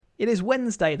It is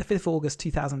Wednesday, the 5th of August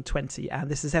 2020, and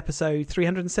this is episode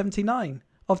 379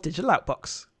 of Digital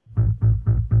Outbox.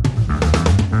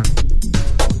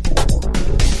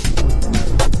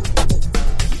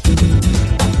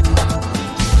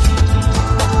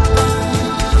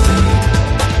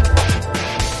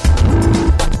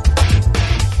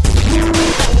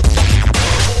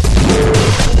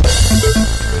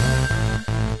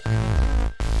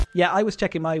 Yeah, I was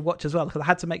checking my watch as well because I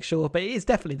had to make sure, but it is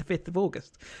definitely the 5th of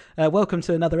August. Welcome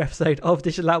to another episode of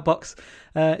Digital Outbox.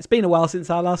 It's been a while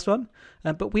since our last one,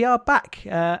 but we are back.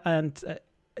 And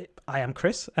I am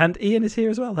Chris, and Ian is here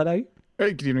as well. Hello.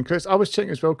 Hey, good evening, Chris. I was checking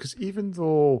as well because even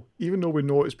though we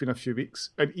know it's been a few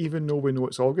weeks, and even though we know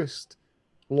it's August,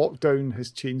 lockdown has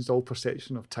changed all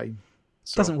perception of time.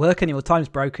 So, doesn't work anymore. Time's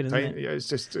broken, isn't it? Yeah,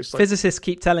 it's like... Physicists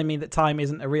keep telling me that time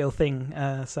isn't a real thing,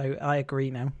 so I agree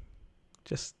now.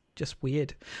 Just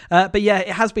weird. But yeah, it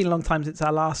has been a long time since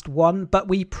our last one, but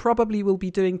we probably will be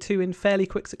doing two in fairly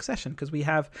quick succession because we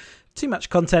have too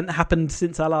much content happened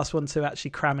since our last one to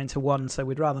actually cram into one, so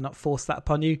we'd rather not force that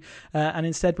upon you, and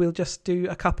instead we'll just do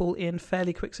a couple in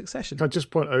fairly quick succession. Can I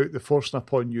just point out the forcing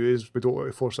upon you is we don't want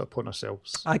to force it upon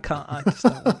ourselves. I just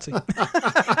don't want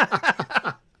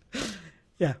to.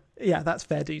 Yeah, that's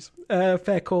fair dues.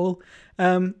 Fair call.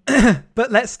 But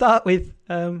let's start with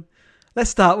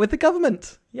the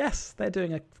government. Yes, they're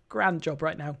doing a grand job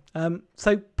right now.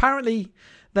 So apparently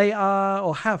they are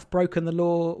or have broken the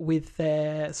law with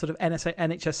their sort of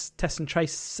NHS test and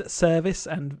trace service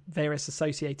and various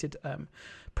associated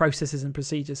processes and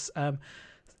procedures.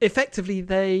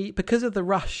 Effectively, because of the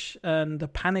rush and the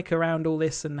panic around all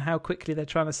this and how quickly they're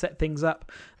trying to set things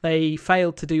up, they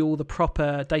failed to do all the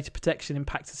proper data protection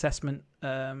impact assessment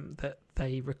that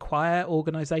they require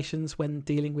organisations when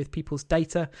dealing with people's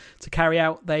data to carry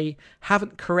out. They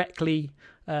haven't correctly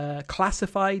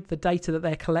classified the data that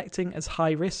they're collecting as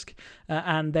high risk,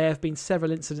 and there have been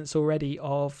several incidents already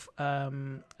of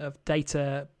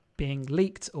data being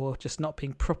leaked or just not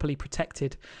being properly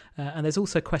protected, and there's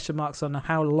also question marks on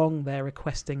how long they're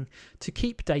requesting to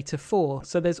keep data for.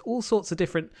 So there's all sorts of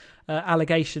different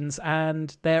allegations,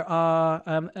 and there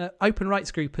are Open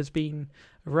Rights Group has been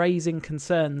raising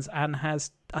concerns and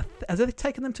has they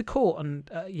taken them to court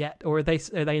and yet, or are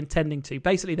they intending to?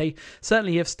 Basically, they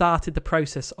certainly have started the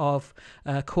process of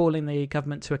calling the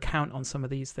government to account on some of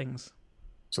these things.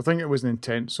 So I think it was an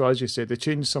intent. So as you said, they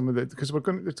changed some of the, because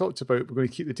they talked about we're going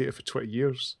to keep the data for 20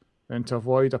 years, and to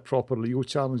avoid a proper legal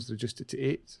challenge, they reduced it to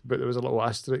 8. But there was a little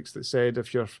asterisk that said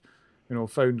if you're,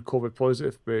 found COVID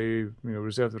positive, we,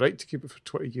 reserve the right to keep it for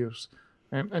 20 years.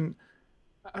 And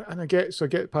I get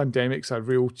pandemics are a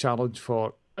real challenge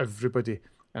for everybody.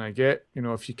 And I get,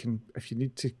 if you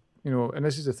need to, and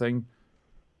this is the thing,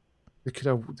 they could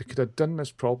have done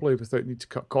this probably without need to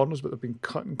cut corners, but they've been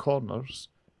cutting corners.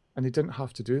 And they didn't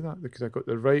have to do that. They could have got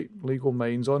the right legal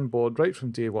minds on board right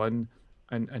from day one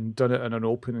and done it in an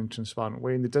open and transparent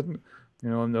way. And they didn't,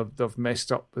 and they've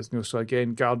messed up with, so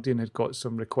again, Guardian had got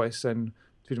some requests in,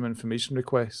 freedom of information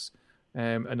requests,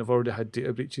 and they've already had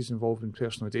data breaches involved in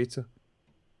personal data.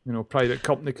 Private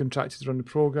company contracted to run the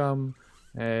programme.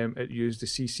 It used the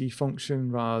CC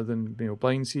function rather than,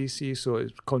 blind CC, so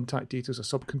it's contact data as a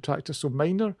subcontractor. So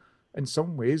minor in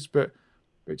some ways, but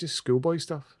just schoolboy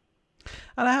stuff.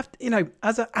 And I have to,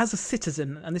 as a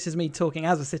citizen, and this is me talking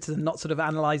as a citizen, not sort of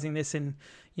analysing this in,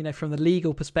 from the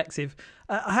legal perspective,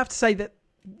 I have to say that,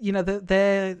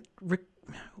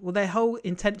 their whole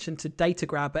intention to data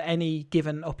grab at any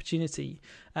given opportunity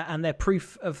and their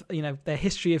proof of, their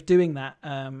history of doing that,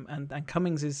 and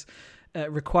Cummings'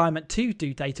 requirement to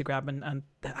do data grab and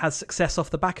has success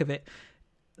off the back of it.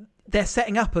 They're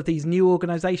setting up of these new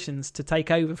organisations to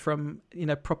take over from,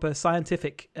 proper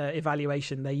scientific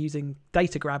evaluation. They're using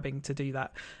data grabbing to do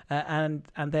that, and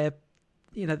they're,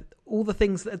 all the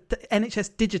things that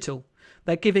NHS Digital.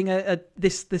 They're giving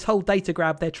this whole data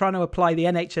grab. They're trying to apply the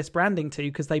NHS branding to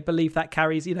because they believe that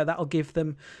carries, that'll give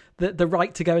them the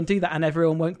right to go and do that, and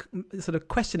everyone won't sort of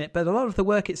question it. But a lot of the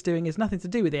work it's doing is nothing to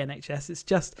do with the NHS. It's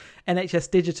just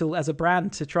NHS Digital as a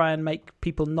brand to try and make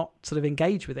people not sort of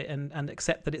engage with it and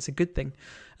accept that it's a good thing.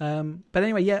 But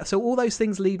anyway, yeah. So all those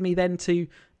things lead me then to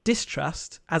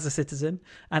distrust as a citizen,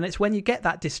 and it's when you get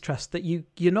that distrust that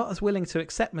you're not as willing to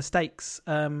accept mistakes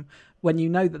when you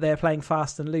know that they're playing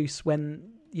fast and loose, when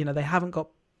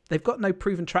they've got no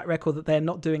proven track record that they're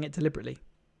not doing it deliberately.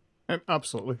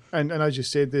 Absolutely. And as you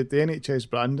said, the NHS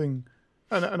branding,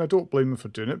 and I don't blame them for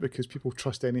doing it because people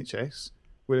trust NHS.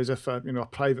 Whereas if a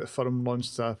private firm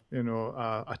launched a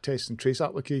test and trace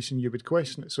application, you would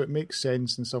question it. So it makes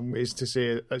sense in some ways to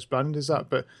say it's branded as that,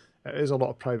 but it is a lot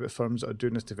of private firms that are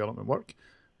doing this development work.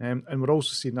 And we're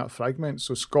also seeing that fragment.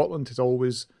 So Scotland had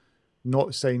always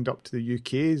not signed up to the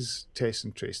UK's Test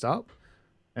and Trace app.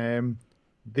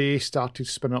 They started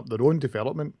spinning up their own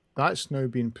development. That's now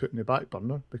being put in the back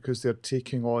burner because they're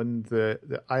taking on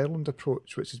the Ireland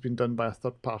approach, which has been done by a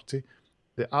third party.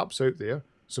 The app's out there,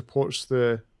 supports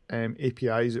the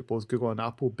APIs that both Google and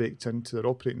Apple baked into their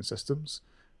operating systems.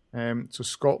 So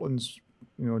Scotland's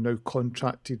now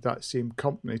contracted that same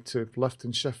company to lift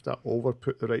and shift that over,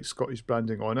 put the right Scottish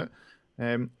branding on it,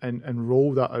 and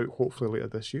roll that out hopefully later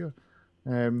this year.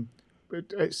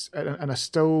 But I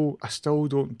still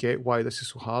don't get why this is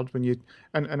so hard when you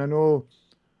and I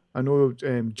know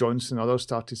Johnson and others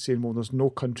started saying, well, there's no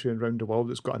country around the world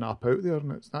that's got an app out there,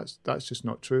 and that's just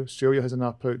not true. Australia has an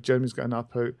app out, Germany's got an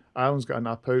app out, Ireland's got an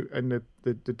app out, and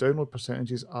the download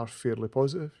percentages are fairly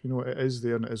positive. It is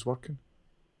there and it is working.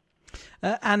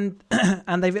 And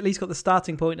they've at least got the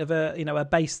starting point of a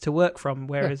base to work from,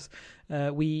 whereas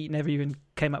we never even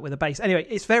came up with a base. Anyway,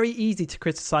 it's very easy to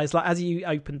criticise, like as you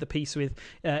opened the piece with,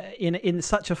 in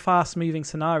such a fast-moving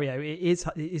scenario, it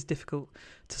is difficult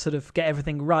to sort of get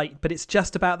everything right. But it's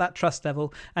just about that trust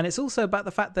level, and it's also about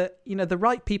the fact that the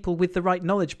right people with the right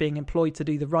knowledge being employed to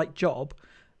do the right job,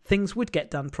 things would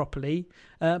get done properly,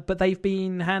 but they've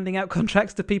been handing out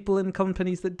contracts to people in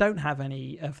companies that don't have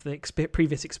any of the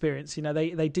previous experience.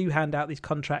 They do hand out these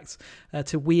contracts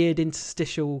to weird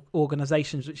interstitial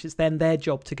organisations, which is then their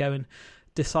job to go and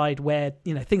decide where,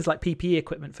 things like PPE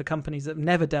equipment for companies that have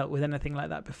never dealt with anything like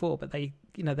that before. But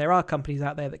there are companies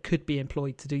out there that could be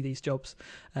employed to do these jobs,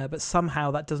 but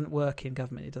somehow that doesn't work in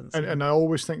government. It doesn't. And I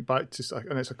always think back to,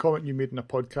 and it's a comment you made in a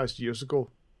podcast years ago: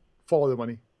 follow the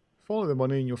money. Follow the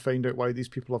money and you'll find out why these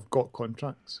people have got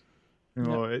contracts.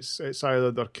 It's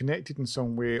either they're connected in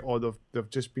some way or they've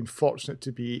just been fortunate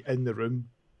to be in the room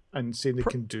and saying they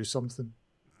can do something.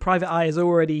 Private Eye has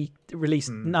already released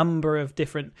a number of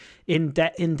different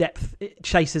in-depth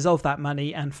chases of that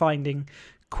money and finding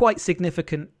quite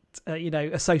significant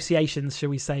associations, shall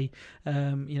we say,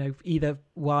 either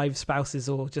wives, spouses,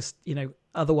 or just,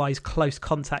 otherwise close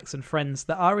contacts and friends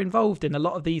that are involved in a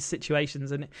lot of these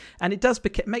situations. And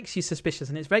it makes you suspicious,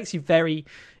 and it makes you very,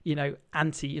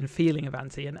 anti and feeling of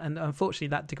anti. And unfortunately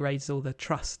that degrades all the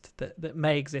trust that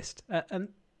may exist. And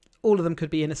all of them could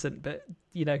be innocent, but,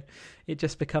 it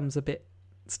just becomes a bit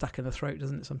stuck in the throat,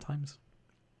 doesn't it, sometimes?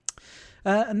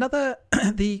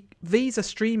 The visa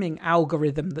streaming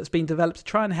algorithm that's been developed to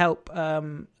try and help a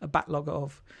backlog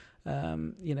of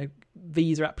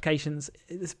visa applications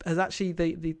has actually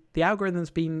the algorithm's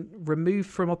been removed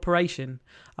from operation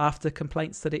after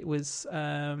complaints that it was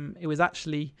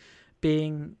actually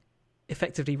being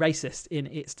effectively racist in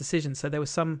its decision. So there was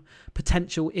some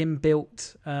potential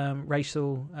inbuilt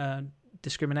racial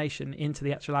discrimination into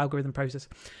the actual algorithm process.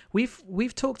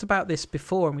 We've talked about this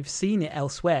before, and we've seen it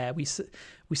elsewhere. We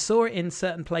saw it in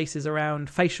certain places around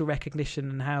facial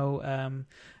recognition and how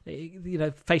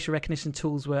facial recognition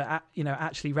tools were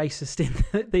actually racist in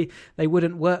they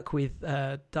wouldn't work with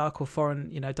dark or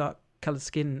foreign dark coloured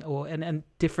skin and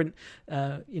different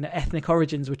ethnic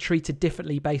origins were treated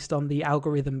differently based on the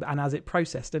algorithm and as it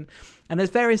processed. And there's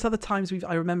various other times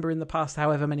I remember in the past,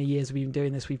 however many years we've been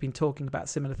doing this, we've been talking about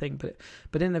similar thing.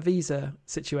 But in a visa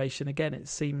situation, again, it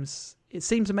seems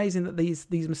amazing that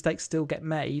these mistakes still get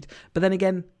made. But then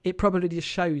again, it probably just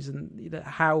shows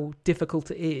how difficult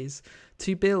it is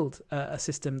to build a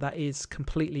system that is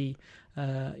completely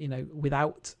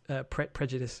without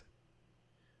prejudice.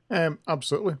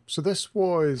 Absolutely. So this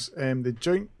was the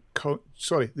Joint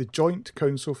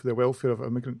Council for the Welfare of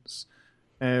Immigrants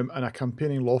and a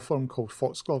campaigning law firm called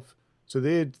Foxglove. So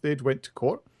they'd went to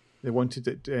court. They wanted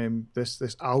it,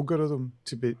 this algorithm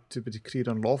to be declared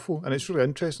unlawful, and it's really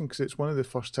interesting because it's one of the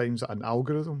first times that an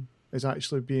algorithm is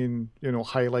actually being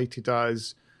highlighted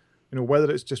as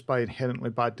whether it's just by inherently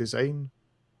bad design,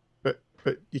 but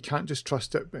you can't just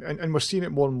trust it. And we're seeing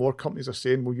it more and more. Companies are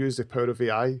saying we'll use the power of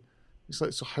AI. It's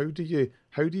like, so how do you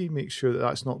make sure that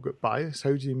that's not got bias?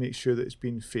 How do you make sure that it's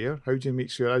being fair? How do you make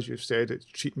sure, as you've said, it's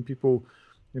treating people,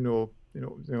 because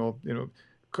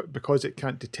it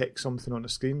can't detect something on a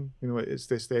screen, it's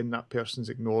this, then that person's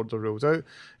ignored or ruled out.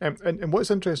 And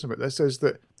what's interesting about this is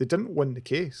that they didn't win the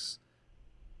case,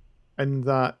 and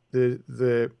that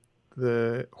the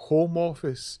Home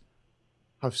Office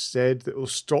have said that they'll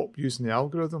stop using the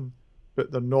algorithm,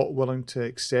 but they're not willing to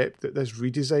accept that this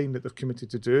redesign that they've committed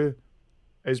to do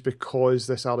is because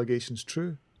this allegation's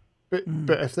true. But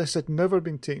if this had never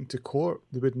been taken to court,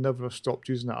 they would never have stopped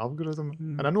using that algorithm.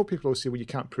 And I know people will say, well, you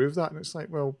can't prove that. And it's like,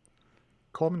 well,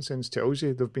 common sense tells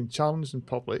you they've been challenged in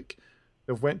public.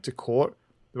 They've went to court.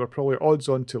 they were probably odds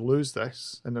on to lose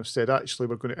this, and they've said actually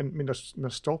we're going to. I mean, they're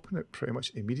stopping it pretty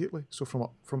much immediately. So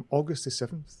from August the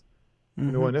 7th,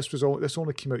 you know, and this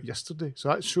only came out yesterday. So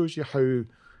that shows you how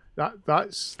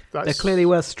that's there clearly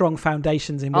were strong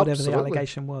foundations in whatever absolutely, the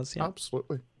allegation was. Yeah.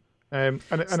 Absolutely. And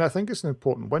I think it's an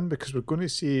important win because we're going to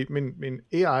see. I mean,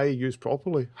 AI used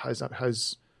properly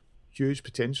has huge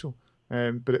potential.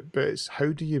 But it's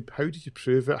how do you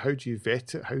prove it? How do you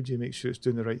vet it? How do you make sure it's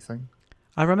doing the right thing?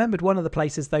 I remembered one of the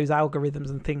places those algorithms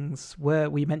and things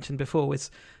we mentioned before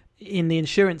was in the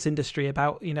insurance industry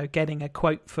about, you know, getting a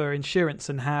quote for insurance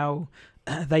and how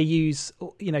they use,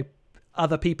 you know,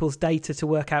 other people's data to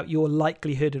work out your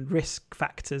likelihood and risk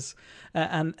factors.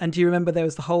 And do you remember there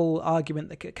was the whole argument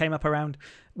that came up around,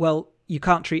 well, you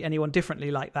can't treat anyone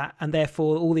differently like that, and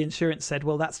therefore all the insurance said,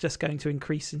 well, that's just going to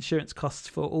increase insurance costs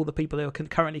for all the people who are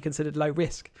currently considered low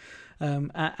risk.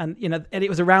 And you know, and it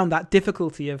was around that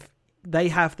difficulty of they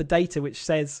have the data which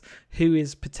says who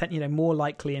is more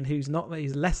likely and who's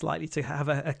less likely to have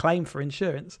a claim for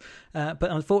insurance. But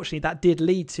unfortunately, that did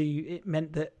lead to, it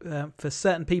meant that for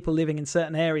certain people living in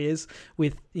certain areas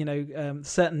with, you know,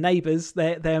 certain neighbours,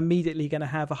 they're immediately going to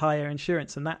have a higher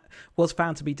insurance. And that was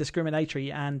found to be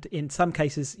discriminatory. And in some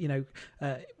cases, you know,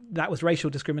 that was racial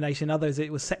discrimination. Others,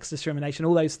 it was sex discrimination,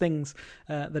 all those things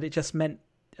that it just meant,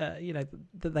 you know,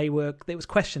 that it was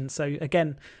questioned. So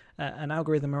again, an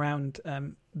algorithm around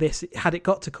this, had it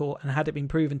got to court and had it been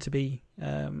proven to be,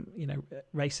 you know,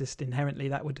 racist inherently,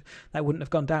 that wouldn't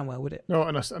have gone down well, would it? No,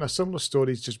 and a similar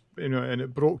story is just, you know, and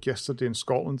it broke yesterday in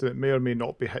Scotland, and it may or may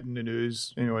not be hitting the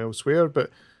news, you know, elsewhere, but,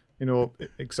 you know,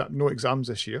 no exams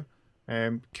this year.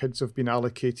 Kids have been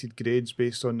allocated grades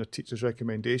based on their teachers'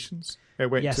 recommendations.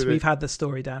 We've had the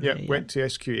story down here. Went to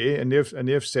SQA, and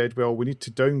they've said, well, we need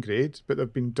to downgrade, but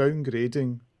they've been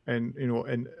downgrading. And you know,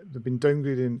 and they've been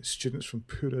downgrading students from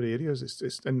poorer areas.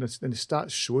 And the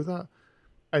stats show that.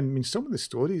 And I mean, some of the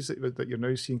stories that you're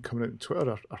now seeing coming out on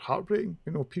Twitter are heartbreaking.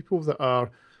 You know, people that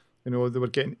are, you know, they were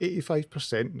getting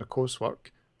 85% in their coursework.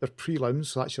 They're prelims,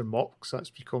 so that's your mocks. That's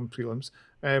become prelims.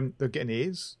 They're getting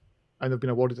A's, and they've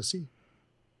been awarded a C.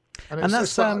 And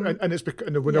they've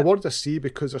been awarded a C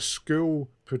because a school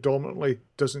predominantly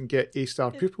doesn't get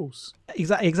A-star pupils.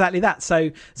 Exactly that.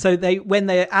 So they, when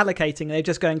they're allocating, they're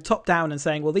just going top down and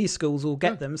saying, well, these schools will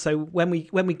get them. So when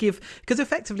we give, because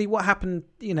effectively what happened,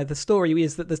 you know, the story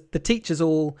is that the teachers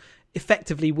all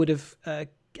effectively would have.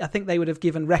 I think they would have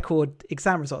given record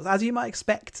exam results, as you might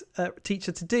expect a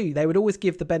teacher to do. They would always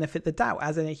give the benefit of the doubt,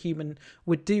 as any human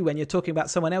would do when you're talking about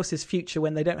someone else's future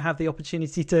when they don't have the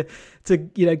opportunity to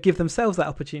you know, give themselves that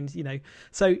opportunity, you know.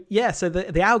 So yeah, so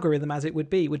the algorithm, as it would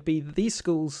be these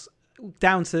schools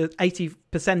down to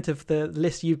 80% of the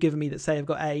list you've given me that say I've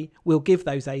got A, will give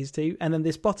those A's to, and then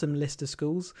this bottom list of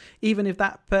schools, even if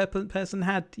that person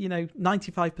had, you know,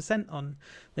 95% on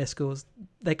their scores,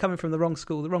 they're coming from the wrong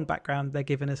school, the wrong background, they're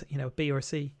given us, you know, a B or a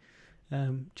C.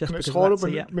 Just it's because horrible. Of that,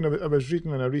 so, yeah. I mean, I was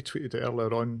reading and I retweeted it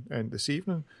earlier on this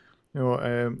evening. You know,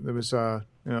 there was and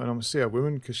I'm going to say a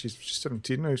woman because she's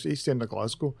 17 now, she's East End of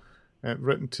Glasgow,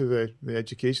 written to the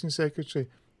education secretary.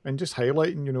 And just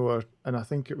highlighting, you know, and I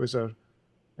think it was her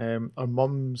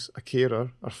mum's a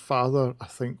carer. Her father, I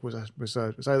think, was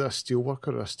either a steel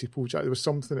worker or a steeplejack. There was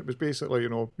something that was basically, you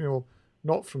know,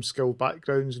 not from skilled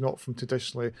backgrounds, not from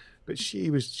traditionally, but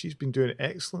she's been doing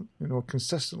excellent, you know,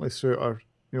 consistently throughout her,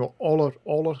 you know, all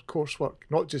her coursework,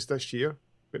 not just this year,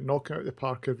 but knocking out the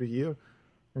park every year,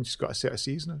 and she's got a set of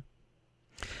C's now.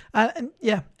 An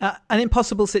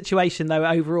impossible situation though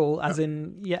overall, as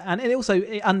in and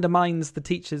it undermines the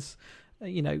teacher's,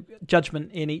 you know,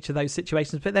 judgment in each of those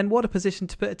situations. But then, what a position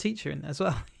to put a teacher in as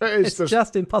well. It's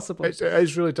just impossible. It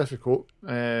is really difficult.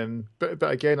 But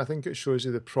again, I think it shows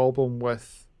you the problem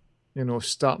with, you know,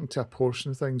 starting to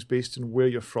apportion things based on where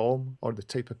you're from or the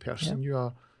type of person you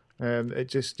are.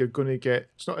 You're going to get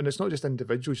it's not just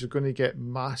individuals. You're going to get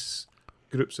mass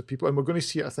groups of people, and we're going to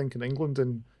see it, I think, in England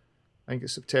in. I think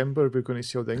it's September. We're going to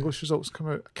see all the English results come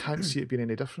out. I can't see it being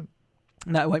any different.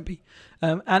 No, it won't be.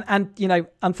 And you know,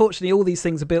 unfortunately, all these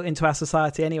things are built into our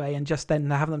society anyway, and just then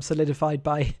have them solidified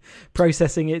by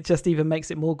processing it just even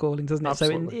makes it more galling, doesn't it?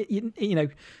 Absolutely. So, you know,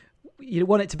 you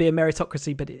want it to be a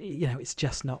meritocracy, but you know, it's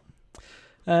just not.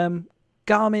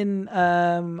 Garmin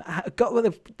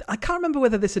I can't remember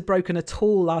whether this had broken at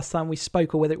all last time we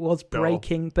spoke or whether it was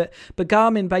breaking, but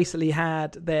Garmin basically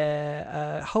had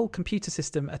their whole computer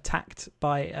system attacked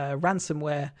by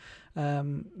ransomware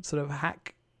sort of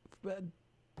hack.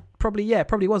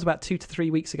 Probably was about 2 to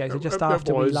 3 weeks ago, so just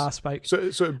after we last spoke. So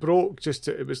it broke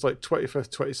it was like 25th,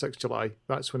 26th July.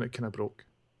 That's when it kind of broke.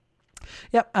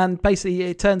 Yep, and basically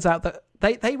it turns out that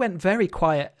they went very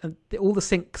quiet, and all the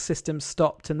sync systems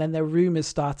stopped, and then there were rumours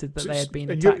started that they had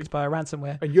been attacked by a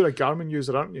ransomware. And you're a Garmin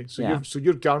user, aren't you? So yeah.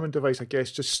 Your Garmin device, I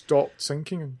guess, just stopped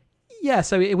syncing. Yeah,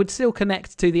 so it would still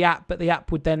connect to the app, but the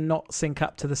app would then not sync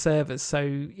up to the servers.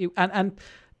 So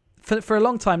for a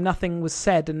long time, nothing was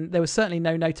said, and there was certainly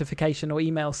no notification or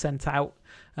email sent out.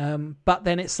 But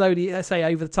then it slowly, let's say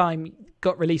over the time,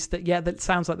 got released that, that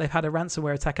sounds like they've had a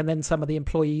ransomware attack. And then some of the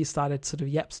employees started sort of,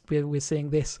 we're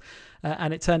seeing this.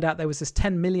 And it turned out there was this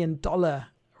 $10 million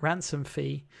ransom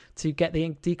fee to get the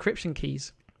decryption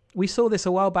keys. We saw this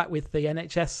a while back with the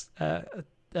NHS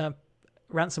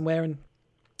ransomware, and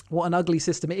what an ugly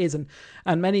system it is.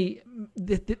 And many,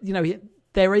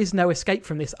 there is no escape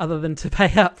from this other than to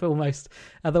pay up almost.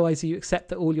 Otherwise, you accept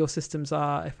that all your systems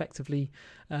are effectively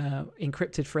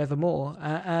encrypted forevermore.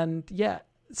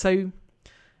 So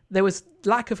there was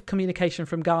lack of communication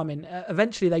from Garmin.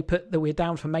 Eventually, they put that we're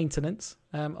down for maintenance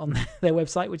on their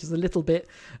website, which is a little bit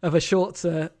of a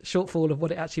shortfall of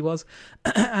what it actually was.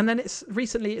 And then it's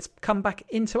come back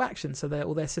into action, so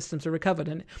all their systems are recovered.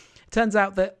 And it turns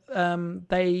out that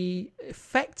they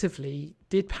effectively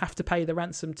did have to pay the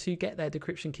ransom to get their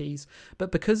decryption keys,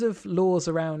 but because of laws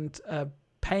around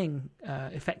paying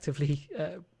effectively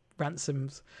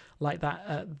ransoms like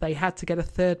that, they had to get a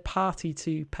third party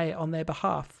to pay it on their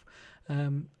behalf.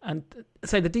 And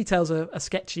so the details are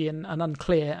sketchy and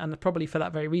unclear, and probably for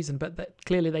that very reason. But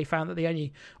clearly they found that the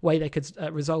only way they could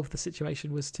resolve the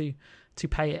situation was to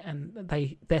pay it, and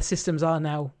their systems are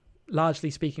now, largely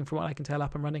speaking, from what I can tell,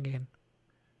 up and running again.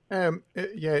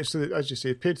 So as you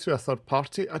say, paid through a third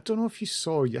party. I don't know if you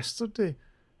saw yesterday,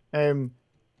 the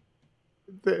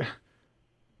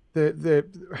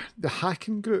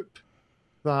hacking group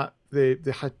that they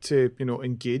had to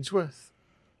engage with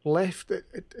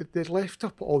they left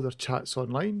up all their chats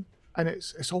online, and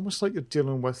it's almost like you're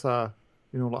dealing with like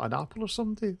an Apple or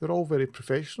somebody. They're all very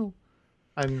professional.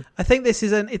 And I think this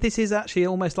is actually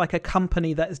almost like a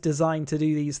company that is designed to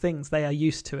do these things. They are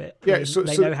used to it. Yeah,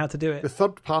 they know how to do it. The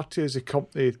third party is a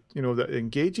company, that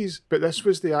engages, but this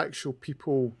was the actual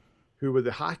people who were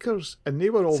the hackers, and they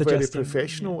were all very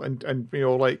professional and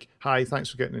like, hi,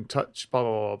 thanks for getting in touch, blah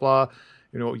blah blah blah.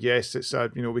 Yes, it's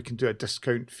we can do a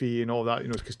discount fee and all that,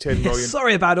 because 10 million.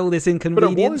 Sorry about all this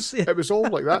inconvenience. But it was all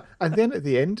like that. And then at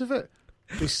the end of it,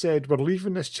 they said, we're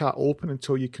leaving this chat open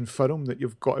until you confirm that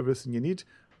you've got everything you need.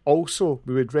 Also,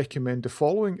 we would recommend the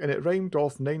following, and it rhymed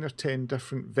off 9 or 10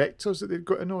 different vectors that they've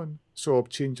gotten on. So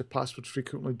change your password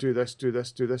frequently, do this, do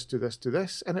this, do this, do this, do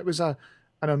this. And it was an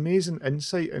amazing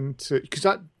insight into, because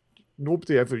that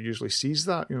nobody ever usually sees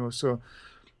that, so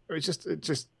it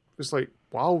just was like,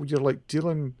 wow, you're like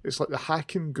dealing, it's like the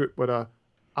hacking group where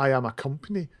I am a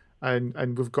company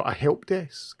and we've got a help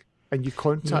desk, and you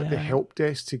contact the help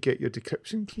desk to get your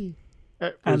decryption key.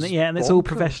 And it's all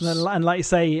professional, and like you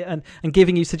say, and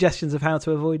giving you suggestions of how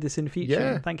to avoid this in the future.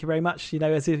 Yeah. Thank you very much.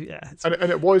 As if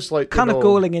and it was like kind of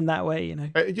galling in that way,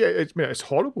 it's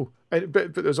horrible.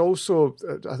 But there's also,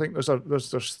 I think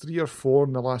there's 3 or 4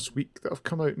 in the last week that have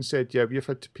come out and said, we've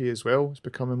had to pay as well. It's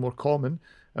becoming more common.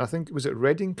 And I think it was at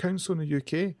Reading Council in the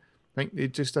UK. I think they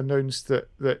just announced that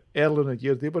earlier in the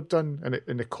year they were done,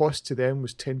 and the cost to them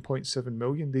was 10.7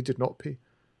 million. They did not pay.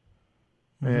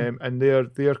 Mm-hmm. And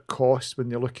their cost,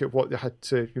 when you look at what they had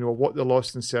to, what they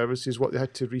lost in services, what they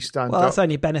had to restand up. Well, that's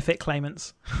only benefit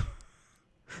claimants.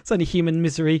 It's only human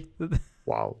misery.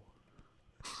 Wow.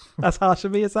 That's harsh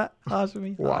of me. Is that harsh of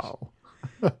me? Wow.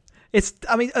 It's,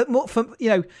 more for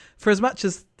as much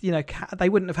as, they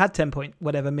wouldn't have had 10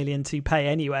 million to pay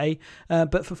anyway.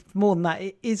 But for more than that,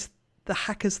 it is the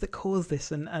hackers that cause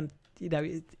this. And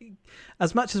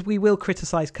as much as we will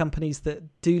criticize companies that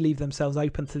do leave themselves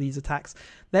open to these attacks,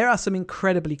 there are some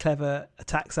incredibly clever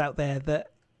attacks out there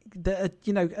that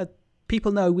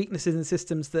people know weaknesses in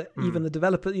systems that even the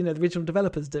developer, the original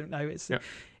developers don't know. It's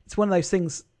one of those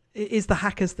things. It is the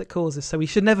hackers that cause this, so we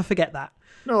should never forget that.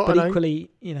 No, but equally,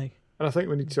 And I think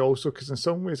we need to also, because in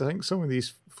some ways, I think some of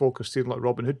these folk are stealing like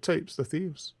Robin Hood types, the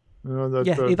thieves.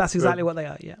 That's exactly what they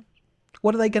are. Yeah.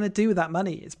 What are they going to do with that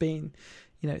money? It's been,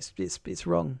 it's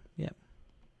wrong. Yeah,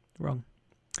 wrong.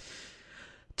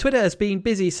 Twitter has been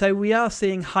busy, so we are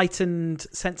seeing heightened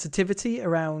sensitivity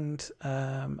around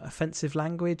offensive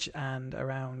language and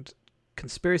around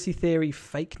conspiracy theory,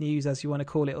 fake news, as you want to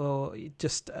call it, or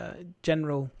just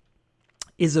general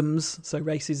isms. So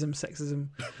racism, sexism,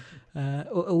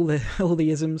 all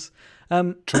the isms,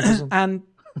 and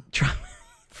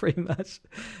pretty much.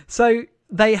 So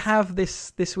they have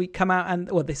this week come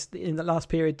out this in the last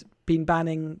period been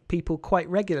banning people quite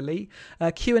regularly.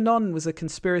 QAnon was a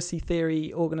conspiracy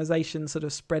theory organization sort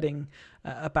of spreading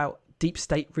about deep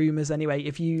state rumors anyway.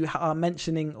 If you are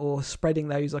mentioning or spreading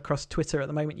those across Twitter at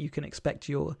the moment, you can expect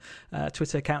your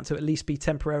Twitter account to at least be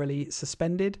temporarily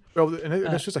suspended. Well, and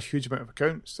this was a huge amount of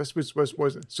accounts. This was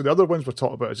so the other ones we're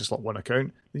talking about are just like one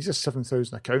account. These are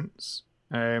 7,000 accounts.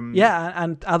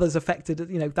 And others affected.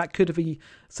 That could be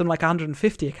something like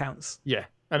 150 accounts. Yeah,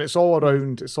 and it's all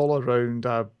around. It's all around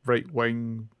right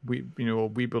wing. We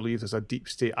believe there's a deep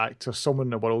state actor, someone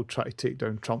in the world trying to take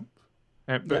down Trump.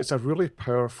 But it's a really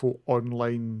powerful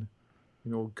online,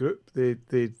 group.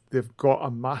 They've got a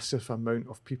massive amount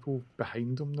of people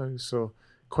behind them now. So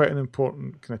quite an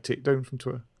important kind of takedown from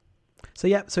Twitter. So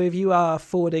if you are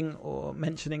forwarding or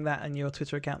mentioning that in your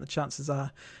Twitter account, the chances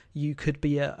are you could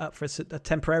be up for a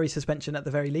temporary suspension at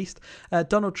the very least.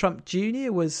 Donald Trump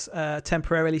Jr. was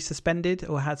temporarily suspended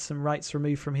or had some rights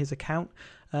removed from his account.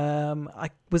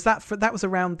 That was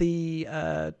around the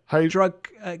drug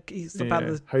about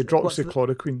the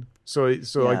hydroxychloroquine.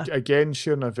 Again,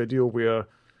 sharing a video where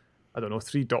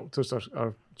 3 doctors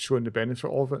are showing the benefit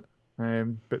of it,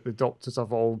 but the doctors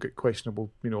have all got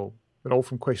questionable, they're all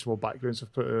from questionable backgrounds.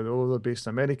 They're based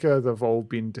in America. They've all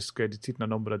been discredited in a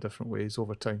number of different ways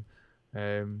over time.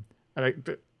 And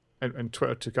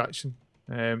Twitter took action.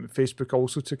 Facebook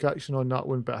also took action on that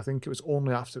one, but I think it was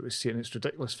only after it was saying its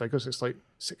ridiculous figures. It's like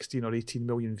 16 or 18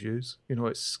 million views.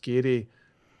 It's scary.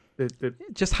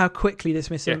 Just how quickly this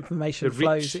misinformation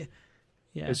flows.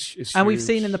 Yeah, it's and we've huge.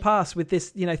 seen in the past with this,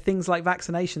 things like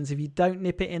vaccinations, if you don't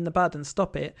nip it in the bud and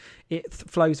stop it, it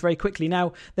flows very quickly.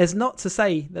 Now, there's not to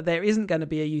say that there isn't going to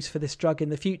be a use for this drug in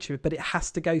the future, but it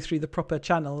has to go through the proper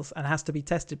channels and has to be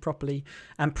tested properly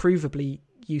and provably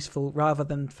useful rather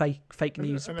than fake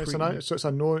news. And it's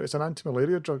an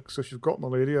anti-malaria drug. So if you've got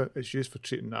malaria, it's used for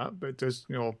treating that, but it does,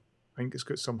 I think it's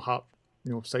got some heart,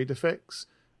 side effects,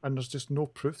 and there's just no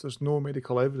proof. There's no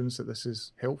medical evidence that this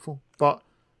is helpful. But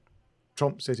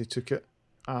Trump says he took it,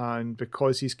 and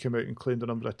because he's come out and claimed a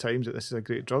number of times that this is a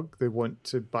great drug, they want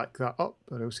to back that up,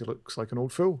 or else he looks like an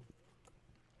old fool.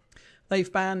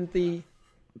 They've banned the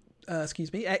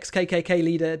ex-KKK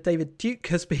leader David Duke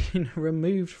has been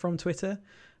removed from Twitter.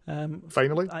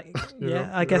 Finally.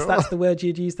 I guess that's the word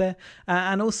you'd use there.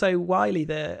 And also Wiley,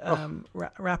 the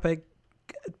rapper,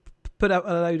 put up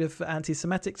a load of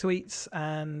anti-Semitic tweets,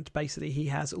 and basically he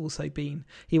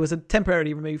was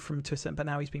temporarily removed from Twitter, but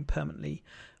now he's been permanently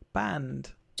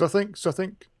banned. So I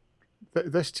think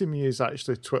that this to me is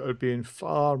actually Twitter being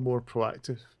far more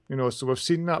proactive. So we've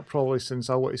seen that probably since,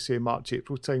 I want to say, March,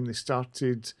 April time. They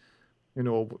started,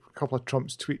 a couple of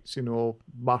Trump's tweets,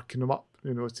 marking them up,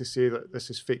 to say that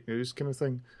this is fake news kind of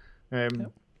thing.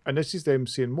 And this is them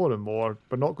saying more and more,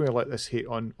 we're not going to let this hate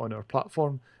on our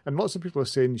platform. And lots of people are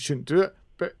saying you shouldn't do it,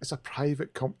 but it's a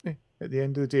private company at the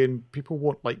end of the day, and people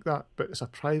won't like that, but it's a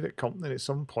private company, and at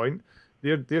some point,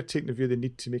 they're taking the view they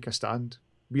need to make a stand.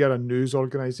 We are a news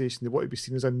organisation. They want to be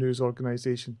seen as a news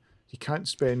organisation. You can't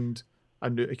spend... A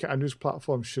news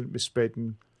platform shouldn't be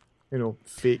spreading,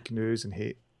 fake news and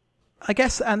hate. I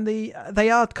guess, and they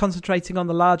are concentrating on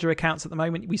the larger accounts at the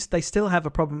moment. They still have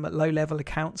a problem at low-level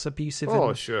accounts, abusive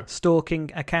and stalking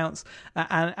accounts,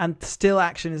 and still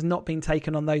action is not being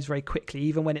taken on those very quickly,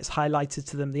 even when it's highlighted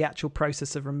to them, the actual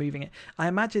process of removing it. I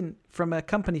imagine from a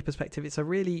company perspective, it's a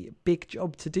really big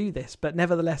job to do this, but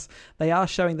nevertheless, they are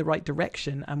showing the right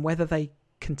direction, and whether they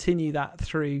continue that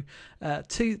through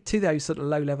to those sort of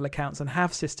low-level accounts and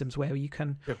have systems where you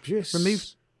can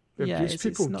remove... The abuse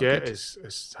people get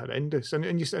is horrendous, and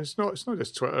it's not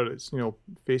just Twitter. It's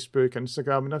Facebook,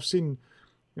 Instagram, and I've seen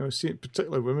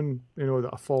particularly women that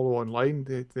I follow online.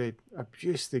 The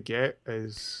abuse they get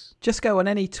is just go on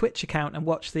any Twitch account and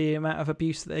watch the amount of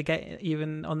abuse that they get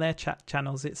even on their chat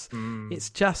channels. It's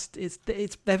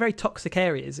they're very toxic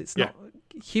areas. It's not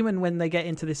human when they get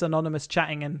into this anonymous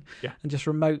chatting and just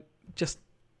remote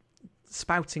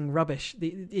spouting rubbish.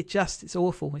 It's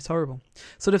awful. It's horrible.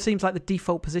 Sort of seems like the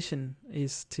default position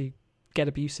is to get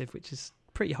abusive, which is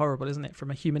pretty horrible, isn't it, from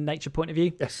a human nature point of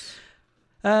view? Yes.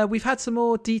 We've had some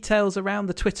more details around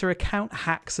the Twitter account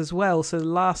hacks as well. So the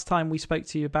last time we spoke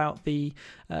to you about the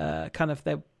there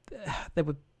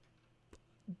were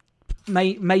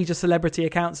major celebrity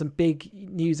accounts and big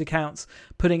news accounts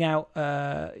putting out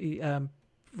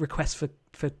requests for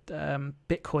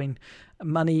Bitcoin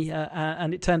money,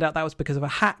 and it turned out that was because of a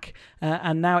hack,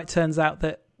 and now it turns out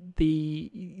that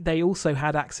they also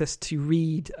had access to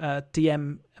read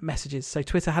DM messages. So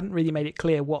Twitter hadn't really made it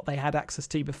clear what they had access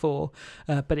to before,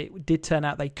 but it did turn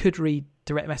out they could read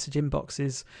direct message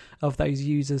inboxes of those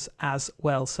users as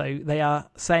well. So they are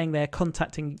saying they're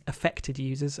contacting affected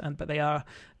users, but they are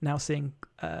now seeing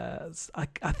I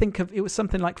think it was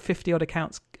something like 50 odd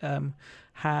accounts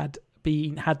had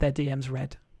their DMs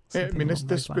read. I mean,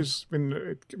 this was when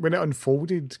it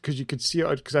unfolded, because you could see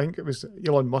it, because I think it was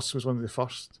Elon Musk was one of the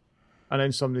first, and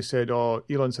then somebody said, "Oh,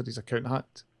 Elon's had his account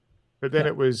hacked," but then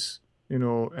it was,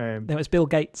 then it was Bill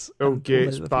Gates,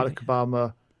 Barack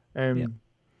Obama,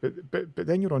 but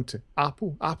then you're on to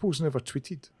Apple. Apple's never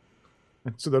tweeted,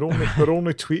 and so their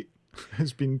only tweet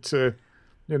has been to,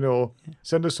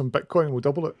 send us some Bitcoin and we'll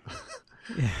double it.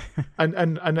 Yeah.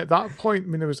 and at that point, I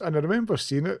mean, I remember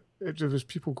seeing it. There was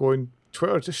people going,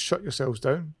 Twitter, just shut yourselves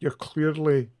down. You're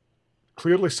clearly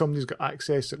somebody's got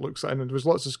access. It looks like, and there was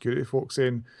lots of security folks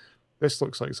saying, this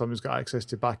looks like somebody's got access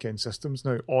to back end systems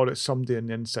now, or it's somebody on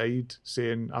the inside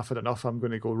saying, I've had enough, I'm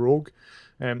going to go rogue.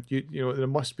 There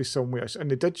must be some way.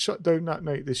 And they did shut down that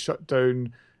night. They shut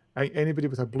down. Anybody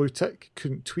with a blue tick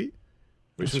couldn't tweet,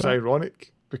 which was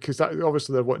ironic, because that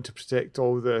obviously they're wanting to protect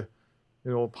all the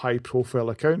high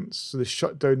profile accounts, so they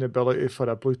shut down the ability for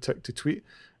a blue tick to tweet.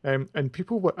 And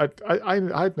people were,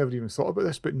 I'd never even thought about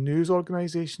this, but news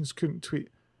organisations couldn't tweet.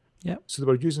 Yeah. So they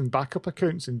were using backup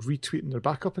accounts and retweeting their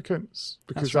backup accounts,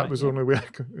 because that was the only way I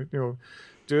could,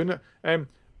 doing it.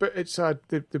 But it's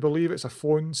they believe it's a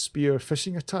phone spear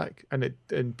phishing attack,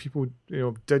 and people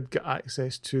did get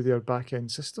access to their back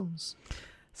end systems.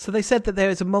 So they said that there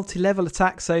is a multi-level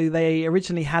attack. So they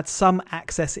originally had some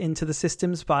access into the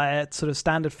systems via sort of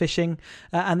standard phishing.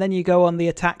 And then you go on the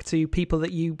attack to people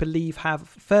that you believe have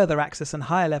further access and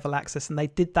higher level access. And they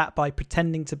did that by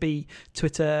pretending to be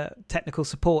Twitter technical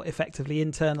support, effectively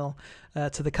internal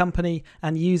to the company.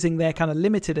 And using their kind of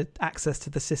limited access to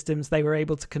the systems, they were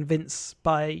able to convince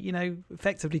by,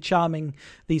 effectively charming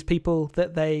these people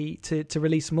that to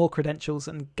release more credentials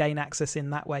and gain access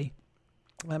in that way.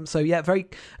 Very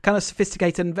kind of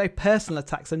sophisticated and very personal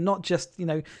attacks, and not just,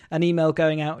 an email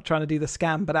going out trying to do the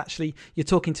scam, but actually you're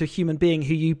talking to a human being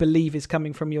who you believe is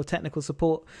coming from your technical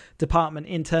support department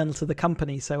internal to the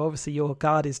company. So obviously your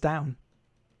guard is down.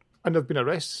 And there have been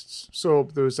arrests. So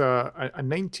there was a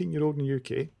 19-year-old in the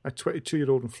UK, a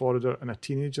 22-year-old in Florida, and a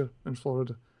teenager in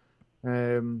Florida.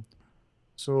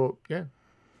 So, yeah.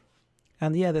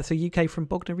 And that's a UK from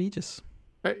Bognor Regis.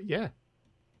 Yeah.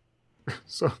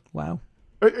 So wow.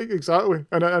 Exactly.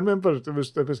 And I remember there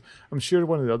was I'm sure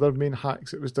one of the other main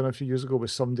hacks that was done a few years ago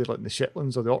was somebody like in the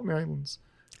Shetlands or the Orkney Islands.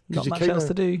 Not much else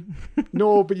to do.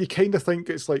 No, but you kind of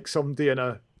think it's like somebody in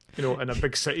a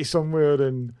big city somewhere,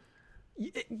 and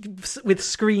with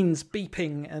screens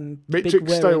beeping and Matrix big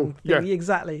style. Yeah,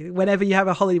 exactly. Whenever you have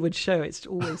a Hollywood show, it's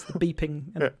always the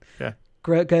beeping and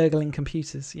gurgling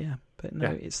computers. Yeah, but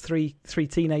no, it's three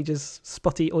teenagers,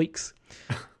 spotty oiks.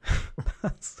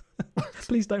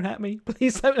 Please don't hack me.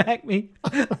 Please don't hack me.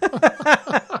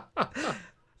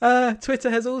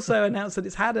 Twitter has also announced that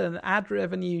it's had an ad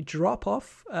revenue drop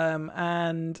off,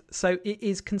 and so it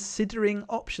is considering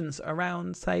options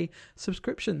around, say,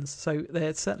 subscriptions. So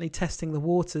they're certainly testing the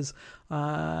waters,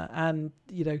 and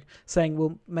saying,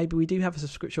 well, maybe we do have a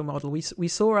subscription model. We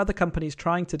saw other companies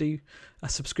trying to do a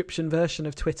subscription version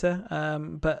of Twitter,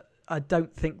 but I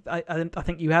don't think I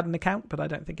think you had an account, but I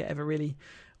don't think it ever really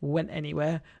went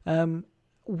anywhere.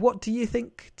 What do you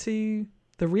think to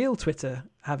the real Twitter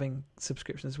having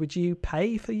subscriptions? Would you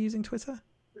pay for using Twitter?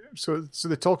 So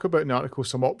they talk about in the article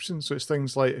some options. So it's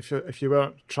things like if you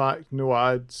weren't tracked, no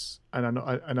ads, and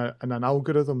an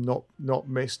algorithm not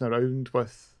messing around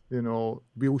with,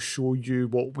 we'll show you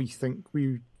what we think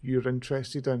you're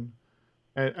interested in,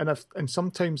 and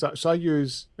sometimes that. So I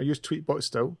use Tweetbot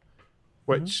still,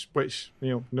 which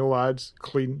no ads,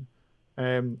 clean,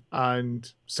 and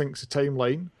syncs the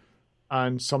timeline.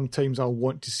 And sometimes I'll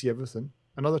want to see everything,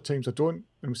 and other times I don't.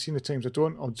 And seeing the times I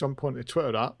don't, I'll jump onto the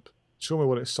Twitter app, show me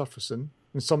what it's surfacing,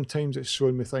 and sometimes it's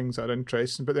showing me things that are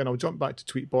interesting. But then I'll jump back to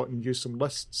Tweetbot and use some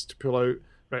lists to pull out.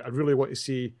 Right, I really want to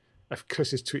see if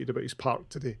Chris has tweeted about his park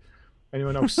today,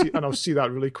 and I'll see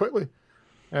that really quickly.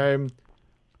 If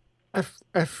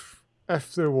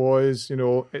there was,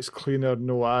 it's cleaner,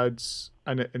 no ads,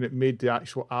 and it made the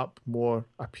actual app more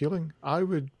appealing, I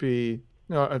would be,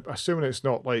 assuming it's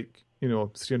not like,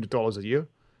 $300 a year.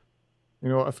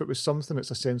 If it was something that's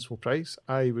a sensible price,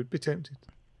 I would be tempted.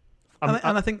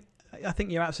 I think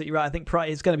you're absolutely right. I think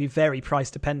it's going to be very price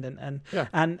dependent,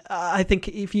 and I think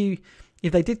if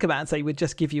they did come out and say we'd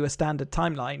just give you a standard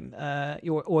timeline,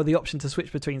 or the option to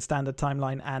switch between standard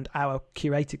timeline and our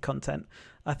curated content,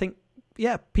 I think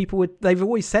people would. They've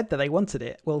always said that they wanted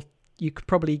it. Well, you could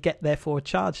probably get therefore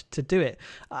charged to do it.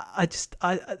 I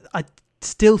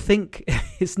still think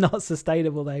it's not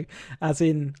sustainable though. As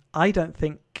in, I don't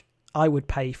think I would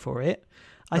pay for it.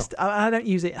 I don't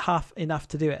use it half enough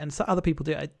to do it, and so other people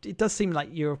do it. It does seem like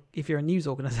if you're a news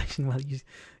organisation, well,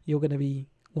 you're going to be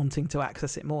wanting to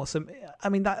access it more. So, I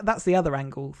mean, that's the other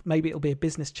angle. Maybe it'll be a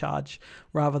business charge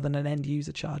rather than an end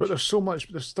user charge. But there's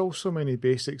still so many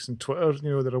basics in Twitter.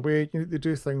 They're away. They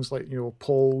do things like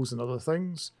polls and other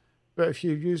things. But if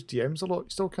you use DMs a lot, you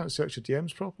still can't search your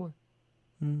DMs properly.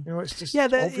 It's just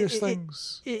obvious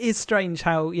things. It is strange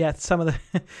how, some of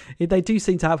the they do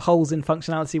seem to have holes in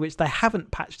functionality which they haven't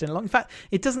patched in a long. In fact,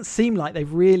 it doesn't seem like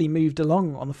they've really moved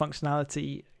along on the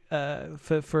functionality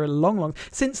for a long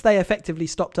since they effectively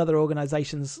stopped other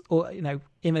organizations or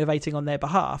innovating on their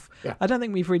behalf. I don't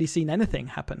think we've really seen anything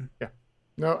happen.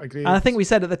 No, I agree. And I think we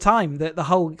said at the time that the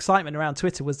whole excitement around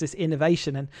Twitter was this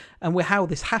innovation and how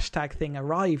this hashtag thing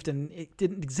arrived, and it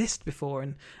didn't exist before,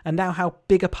 and now how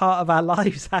big a part of our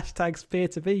lives hashtags appear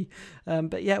to be.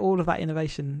 But all of that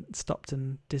innovation stopped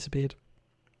and disappeared.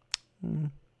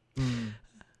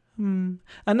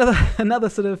 Another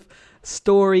sort of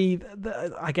story,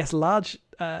 I guess large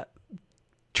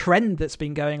trend that's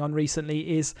been going on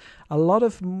recently is a lot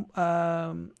of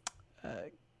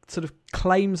sort of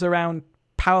claims around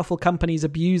powerful companies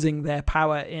abusing their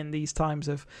power in these times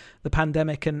of the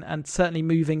pandemic, and certainly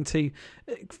moving to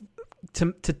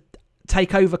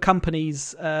take over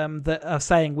companies that are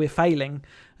saying we're failing,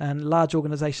 and large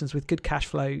organizations with good cash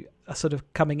flow are sort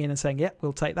of coming in and saying,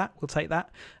 we'll take that,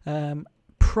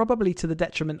 probably to the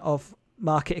detriment of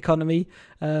market economy,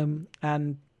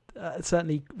 and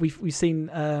certainly we've seen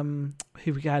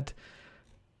who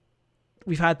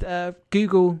we've had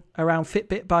Google around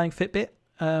Fitbit, buying Fitbit.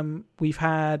 We've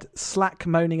had Slack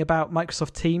moaning about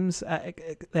Microsoft Teams,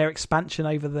 their expansion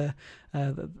over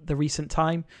the recent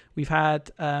time. We've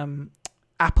had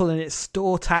Apple and its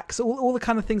store tax, all the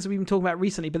kind of things that we've been talking about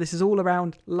recently, but this is all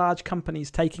around large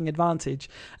companies taking advantage,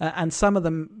 and some of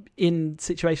them in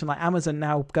situation like Amazon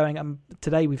now going,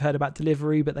 today we've heard about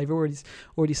Deliveroo, but they've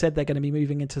already said they're going to be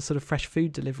moving into sort of fresh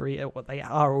food delivery, or they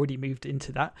are already moved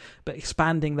into that, but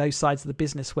expanding those sides of the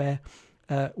business where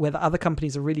the other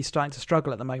companies are really starting to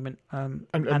struggle at the moment. And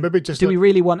maybe just we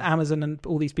really want Amazon and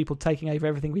all these people taking over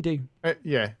everything we do?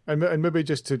 And maybe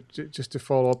just to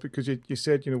follow up, because you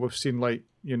said we've seen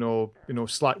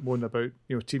Slack moan about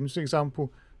Teams, for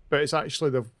example, but it's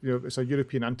actually it's a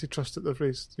European antitrust that they've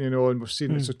raised, and we've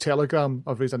seen it. So Telegram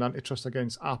have raised an antitrust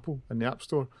against Apple in the App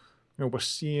Store. We're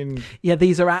seeing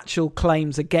these are actual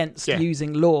claims against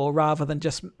using law rather than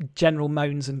just general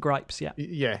moans and gripes.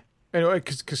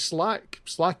 Because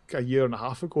Slack a year and a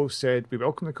half ago said we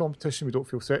welcome the competition, we don't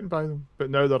feel threatened by them, but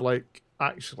now they're like,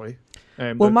 actually.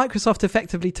 Microsoft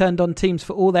effectively turned on Teams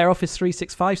for all their Office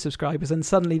 365 subscribers, and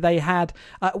suddenly they had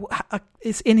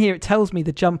it's in here. It tells me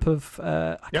the jump of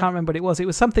I can't remember what it was. It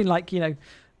was something like a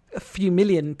few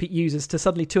million users to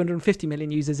suddenly 250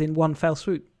 million users in one fell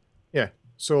swoop.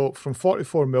 So from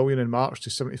 44 million in March to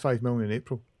 75 million in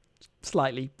April.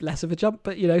 Slightly less of a jump,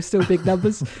 but still big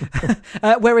numbers.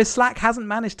 Whereas Slack hasn't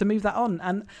managed to move that on,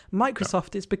 and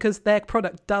Microsoft is because their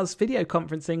product does video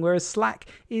conferencing, whereas Slack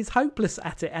is hopeless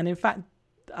at it. And in fact,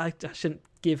 I shouldn't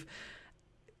give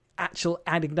actual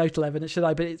anecdotal evidence, should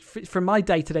I? But from my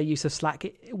day-to-day use of Slack,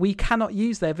 we cannot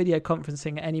use their video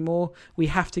conferencing anymore. We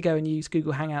have to go and use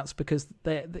Google Hangouts because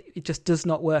it just does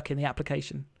not work in the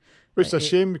application. Which is a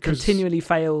shame because continually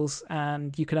fails,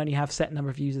 and you can only have set number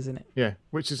of users in it. Yeah,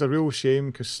 which is a real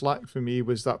shame because Slack for me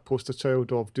was that poster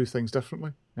child of do things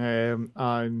differently, and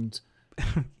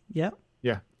they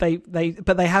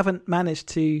haven't managed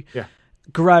to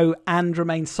grow and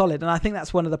remain solid. And I think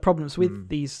that's one of the problems with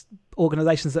these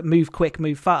organizations that move quick,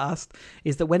 move fast,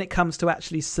 is that when it comes to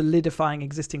actually solidifying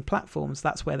existing platforms,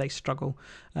 that's where they struggle,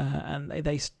 and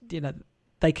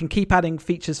they can keep adding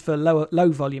features for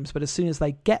low volumes, but as soon as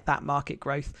they get that market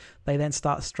growth, they then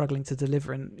start struggling to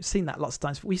deliver. And we've seen that lots of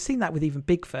times. We've seen that with even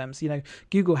big firms.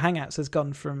 Google Hangouts has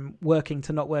gone from working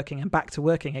to not working and back to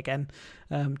working again.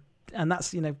 And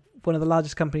that's, one of the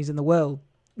largest companies in the world,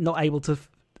 not able to,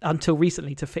 until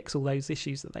recently, to fix all those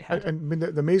issues that they had. And I mean,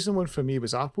 the amazing one for me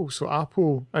was Apple. So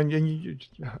Apple, and you,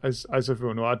 as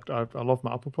everyone knows, I love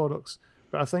my Apple products.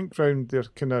 But I think around their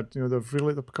kind of,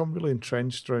 they've become really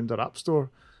entrenched around their App Store,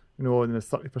 and the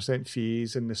 30%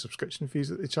 fees and the subscription fees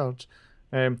that they charge.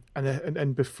 And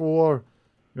before,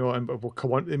 and we'll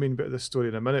come on to the main bit of this story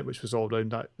in a minute, which was all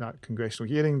around that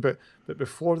congressional hearing. But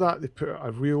before that, they put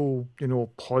a real,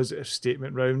 positive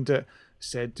statement around it,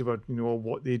 said they were,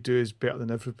 what they do is better than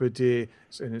everybody,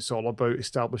 and it's all about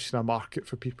establishing a market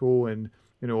for people. And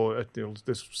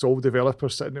this sole developer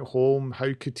sitting at home,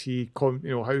 how could he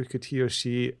or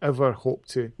she ever hope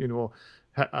to hit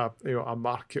a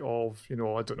market of I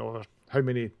don't know how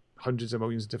many hundreds of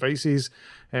millions of devices.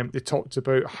 They talked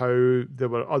about how there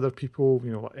were other people,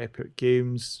 like Epic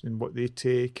Games and what they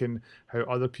take, and how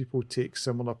other people take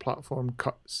similar platform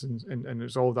cuts, and it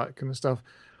was all that kind of stuff.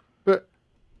 But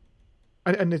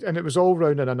and it was all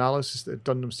around an analysis that they'd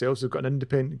done themselves. They've got an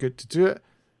independent group to do it,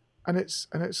 and it's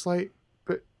like,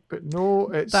 but no,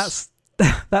 it's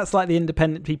that's like the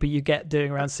independent people you get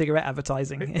doing around cigarette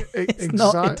advertising.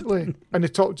 Exactly. And they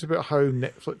talked about how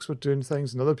Netflix were doing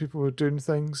things and other people were doing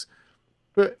things.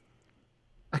 But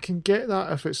I can get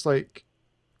that if it's like,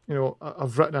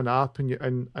 I've written an app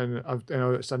and I've,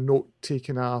 it's a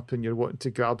note-taking app and you're wanting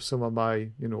to grab some of my,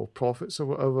 profits or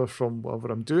whatever from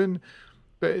whatever I'm doing.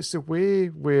 But it's the way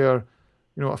where,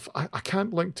 if I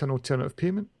can't link to an alternative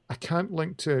payment. I can't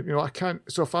link to, I can't.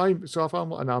 So if I'm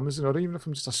like an Amazon, or even if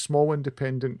I'm just a small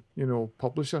independent,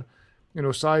 publisher,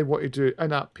 so I want to do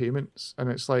in-app payments, and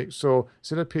it's like, so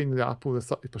instead of paying the Apple the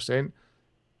 30%,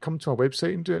 come to my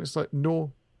website and do it. And it's like,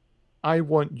 no, I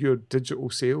want your digital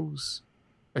sales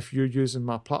if you're using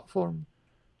my platform.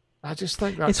 I just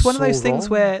think that's it's one of those so things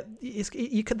wrong. where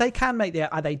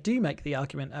they do make the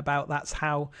argument about that's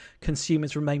how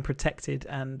consumers remain protected,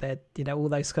 and they're all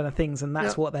those kind of things, and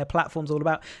that's what their platform's all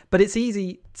about. But it's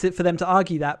easy for them to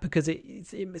argue that because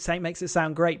it makes it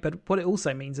sound great, but what it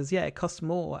also means is it costs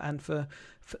more, and for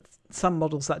some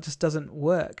models that just doesn't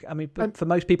work. I mean, but for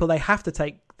most people they have to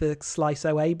take the slice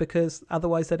away because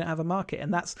otherwise they don't have a market,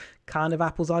 and that's kind of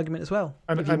Apple's argument as well.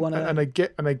 And I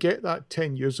get that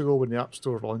 10 years ago when the App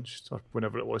Store launched, or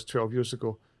whenever it was, 12 years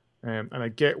ago, and I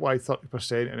get why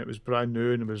 30%, and it was brand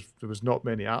new and there was not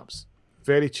many apps.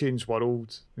 Very changed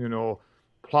world,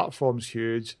 platform's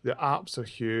huge, the apps are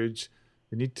huge.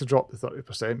 They need to drop the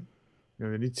 30%.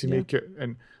 They need to make it,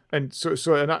 and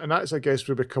that's, I guess,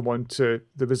 where we come on to,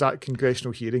 there was that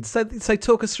congressional hearing. So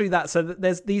talk us through that. So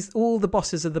there's all the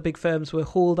bosses of the big firms were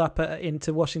hauled up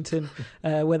into Washington,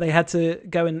 where they had to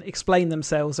go and explain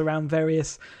themselves around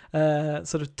various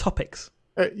sort of topics.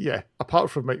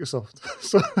 Apart from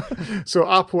Microsoft, so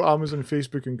Apple, Amazon,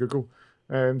 Facebook, and Google.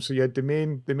 So you had the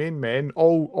main men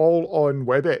all on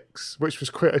WebEx, which was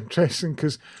quite interesting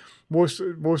because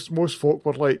most folk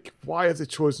were like, why have they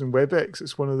chosen WebEx?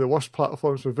 It's one of the worst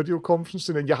platforms for video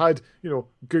conferencing. And you had,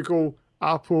 Google,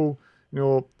 Apple,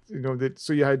 so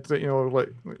you had,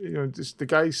 just the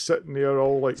guys sitting there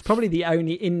all like. It's probably the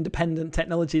only independent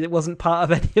technology that wasn't part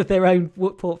of any of their own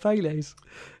portfolios.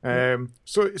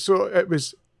 So it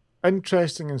was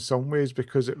interesting in some ways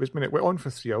because it went on for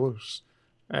 3 hours.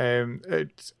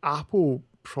 Apple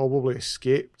probably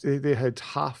escaped. They had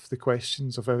half the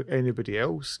questions of anybody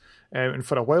else, and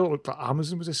for a while it looked like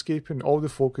Amazon was escaping. All the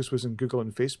focus was on Google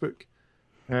and Facebook,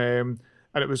 and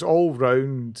it was all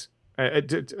round.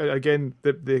 Again,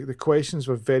 the questions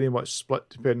were very much split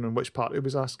depending on which party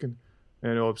was asking.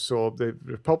 So the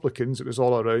Republicans, it was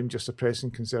all around just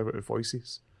suppressing conservative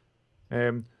voices.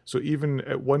 So even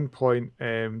at one point,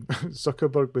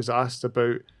 Zuckerberg was asked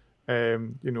about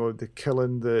the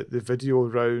killing the video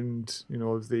around,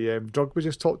 the drug we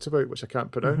just talked about, which I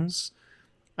can't pronounce.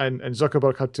 Mm-hmm. And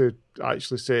Zuckerberg had to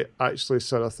actually say,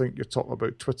 sir, I think you're talking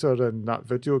about Twitter and that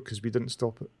video because we didn't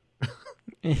stop it.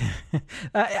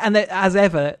 And as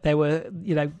ever, there were,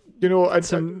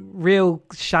 some real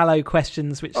shallow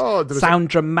questions which sound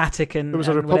dramatic and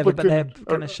whatever, but they're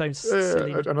kind of shown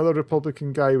silly. Another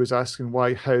Republican guy was asking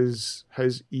why his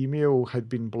email had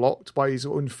been blocked, why his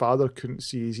own father couldn't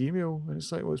see his email. And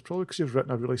it's like, well, it's probably because you've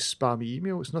written a really spammy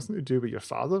email. It's nothing to do with your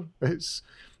father. But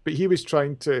he was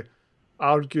trying to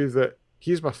argue that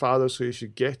he's my father, so you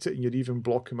should get it, and you're even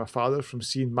blocking my father from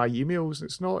seeing my emails. And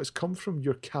it's not. It's come from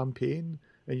your campaign.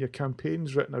 And your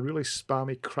campaign's written a really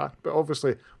spammy crap, but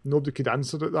obviously nobody could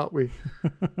answer it that way.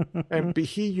 But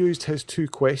he used his 2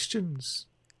 questions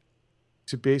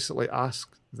to basically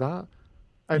ask that.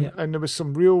 And there was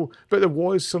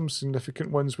some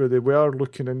significant ones where they were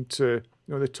looking into,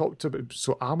 they talked about,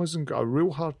 so Amazon got a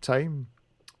real hard time.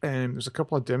 There's a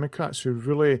couple of Democrats who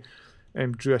really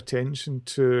drew attention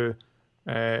to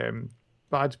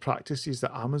bad practices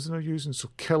that Amazon are using. So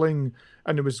killing,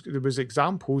 and there was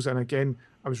examples, and again,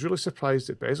 I was really surprised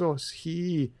at Bezos.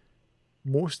 He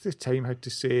most of the time had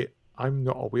to say, I'm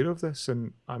not aware of this,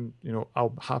 and I'm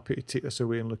happy to take this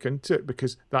away and look into it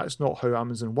because that's not how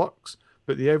Amazon works.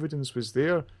 But the evidence was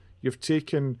there. You've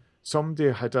taken,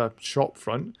 somebody had a shop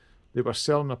front, they were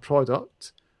selling a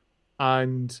product,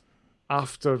 and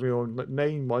after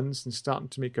 9 months and starting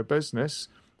to make a business,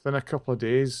 within a couple of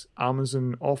days,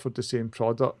 Amazon offered the same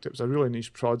product. It was a really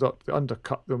niche product. They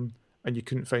undercut them, and you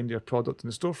couldn't find their product in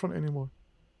the storefront anymore.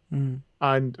 Mm.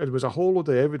 And there was a whole load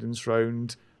of evidence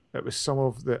around it was some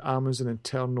of the Amazon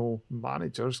internal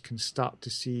managers can start to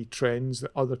see trends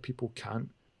that other people can't.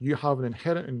 You have an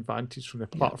inherent advantage from the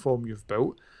platform you've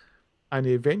built. And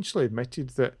he eventually admitted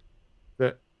that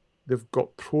they've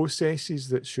got processes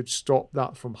that should stop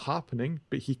that from happening,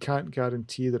 but he can't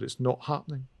guarantee that it's not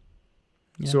happening.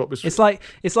 Yeah. So it's like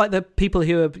the people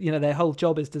who are, their whole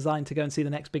job is designed to go and see the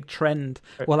next big trend.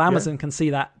 Well, Amazon can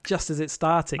see that just as it's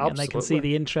starting. Absolutely. And they can see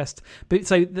the interest. But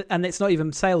and it's not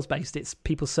even sales based; it's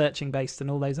people searching based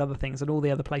and all those other things and all the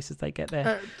other places they get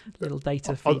their little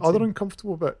data feeds. Other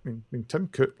uncomfortable bit. I mean, Tim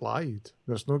Cook lied.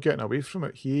 There's no getting away from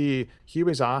it. He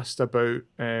was asked about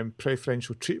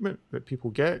preferential treatment that people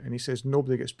get, and he says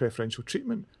nobody gets preferential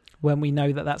treatment. When we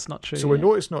know that that's not true. So we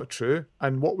know it's not true.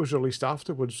 And what was released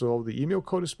afterwards was all the email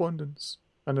correspondence.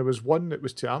 And there was one that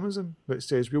was to Amazon that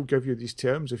says, we'll give you these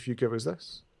terms if you give us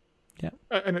this. Yeah.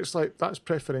 And it's like, that's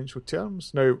preferential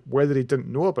terms. Now, whether he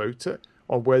didn't know about it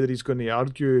or whether he's going to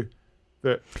argue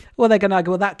that... Well, they're going to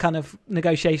argue, well, that kind of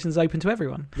negotiation is open to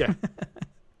everyone. Yeah.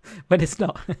 When it's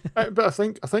not. But I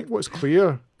think what's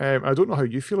clear, I don't know how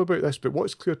you feel about this, but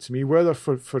what's clear to me, whether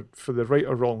for the right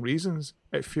or wrong reasons,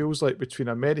 it feels like between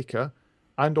America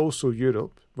and also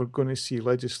Europe, we're going to see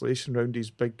legislation around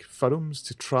these big firms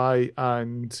to try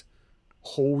and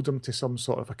hold them to some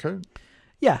sort of account.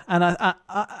 Yeah, and I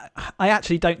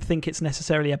actually don't think it's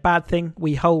necessarily a bad thing.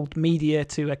 We hold media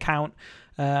to account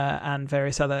and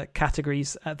various other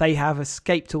categories. They have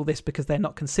escaped all this because they're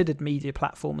not considered media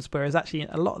platforms, whereas actually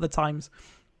a lot of the times,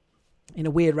 in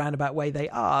a weird roundabout way, they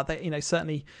are. They,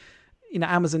 certainly,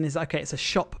 Amazon is okay. It's a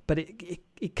shop, but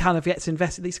it kind of gets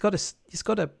invested. It's got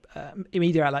a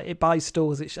media outlet. It buys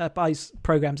stores. It buys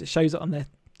programs. It shows it on their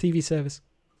TV service.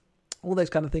 All those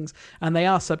kind of things, and they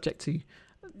are subject to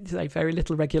very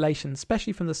little regulation,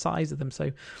 especially from the size of them.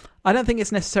 So I don't think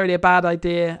it's necessarily a bad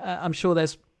idea. I'm sure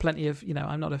there's plenty of,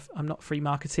 I'm not a free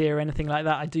marketeer or anything like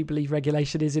that. I do believe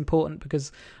regulation is important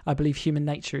because I believe human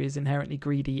nature is inherently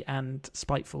greedy and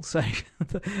spiteful. So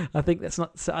I think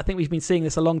I think we've been seeing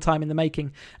this a long time in the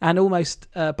making, and almost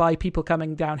by people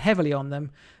coming down heavily on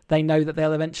them, they know that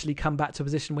they'll eventually come back to a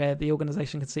position where the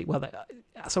organization can see, well,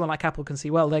 someone like Apple can see,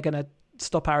 well, they're going to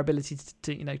stop our ability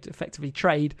to effectively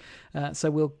trade, so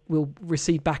we'll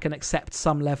recede back and accept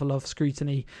some level of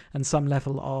scrutiny and some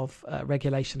level of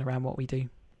regulation around what we do.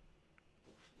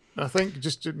 I think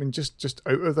just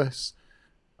out of this,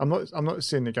 I'm not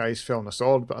saying the guy's fell on a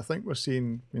sword, but I think we're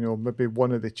seeing maybe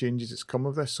one of the changes that's come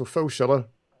of this. So Phil Schiller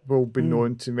will be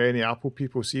known to many Apple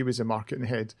people. So he was a marketing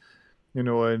head,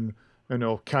 and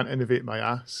can't innovate my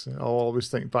ass. I'll always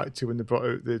think back to when they brought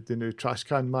out the new trash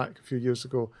can Mac a few years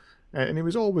ago. And he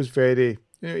was always very,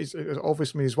 he's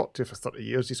obviously, he's worked here for 30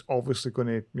 years. He's obviously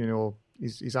going to,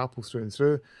 he's Apple through and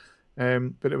through.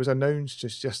 But it was announced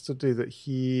just yesterday that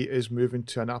he is moving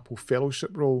to an Apple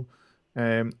fellowship role.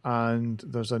 And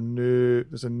there's a new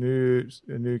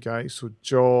guy. So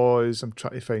Jaws, I'm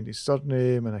trying to find his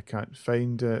surname and I can't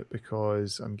find it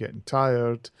because I'm getting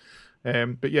tired.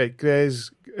 But yeah, Greg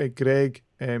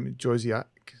Josiak.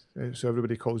 So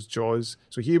everybody calls Jaws.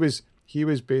 So he was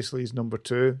basically his number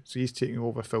two, so he's taking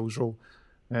over Phil's role.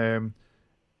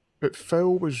 But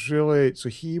Phil was really, so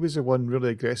he was the one really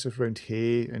aggressive around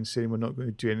Hey and saying we're not going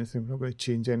to do anything, we're not going to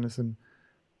change anything.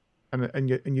 And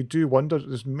you do wonder,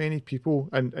 there's many people,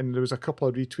 and there was a couple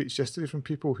of retweets yesterday from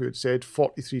people who had said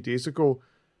 43 days ago,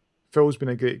 Phil's been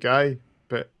a great guy,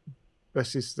 but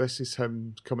this is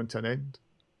him coming to an end.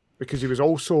 Because he was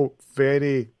also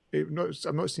very, I'm not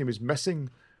saying he was missing,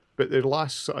 but the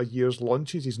last sort of year's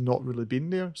launches, he's not really been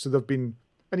there. So they've been,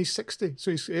 and he's 60,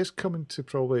 so he's coming to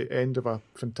probably end of a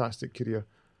fantastic career.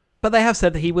 But they have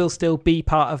said that he will still be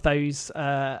part of those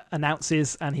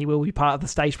announces, and he will be part of the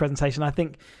stage presentation. I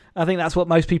think that's what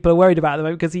most people are worried about at the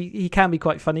moment, because he can be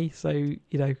quite funny. So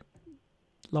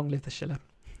long live the Schiller.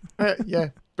 Yeah,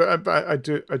 but I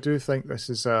do think this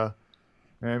is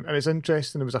and it's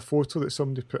interesting. There was a photo that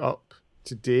somebody put up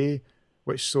today,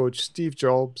 which showed Steve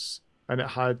Jobs. And it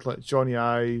had like Johnny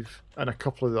Ive and a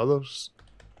couple of the others.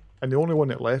 And the only one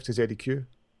that left is Eddie Q.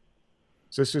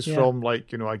 So this is from I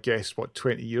guess,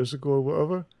 20 years ago or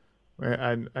whatever.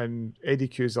 And Eddie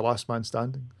Q is the last man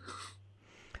standing.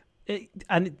 It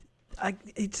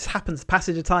just happens,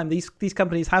 passage of time. These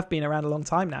companies have been around a long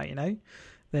time now,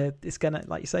 It's going to,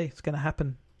 like you say, it's going to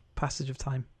happen, passage of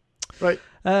time. Right.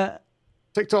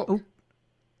 TikTok.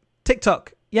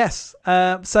 TikTok, yes.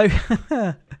 So...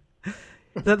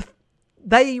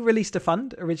 They released a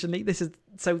fund originally. This is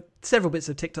so several bits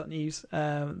of TikTok news.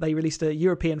 They released a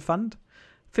European fund,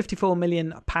 £54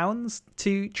 million,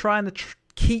 to try and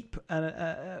keep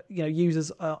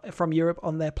users from Europe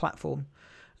on their platform.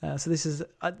 So this is,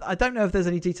 I don't know if there's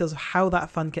any details of how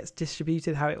that fund gets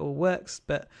distributed, how it all works,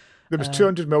 but there was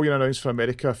 200 million announced for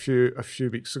America a few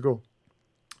weeks ago,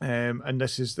 and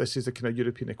this is the kind of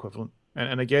European equivalent.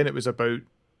 And again, it was about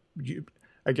you.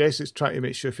 I guess it's trying to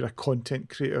make sure if you're a content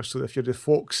creator, so if you're the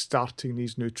folks starting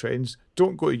these new trends,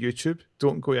 don't go to YouTube,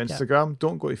 don't go to Instagram,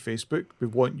 don't go to Facebook. We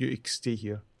want you to stay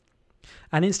here.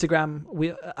 And Instagram,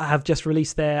 we have just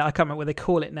released their, I can't remember what they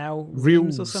call it now,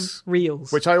 Reels or some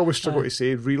Reels, which I always struggle to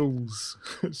say. Reels,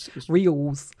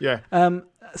 Reels. Yeah.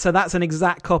 So that's an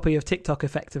exact copy of TikTok,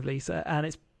 effectively. So, and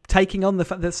it's taking on the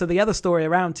fact that. So the other story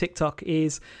around TikTok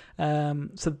is,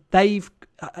 so they've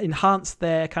enhanced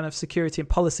their kind of security and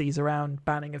policies around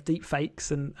banning of deep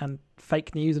fakes and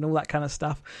fake news and all that kind of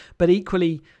stuff. But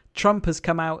equally, Trump has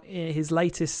come out in his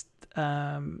latest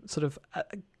sort of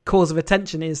cause of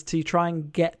attention is to try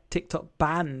and get TikTok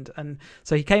banned. And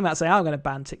so he came out saying, I'm going to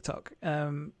ban TikTok.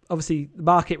 Obviously, the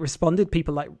market responded.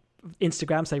 People like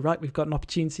Instagram say, right, we've got an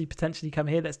opportunity, potentially come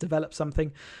here, let's develop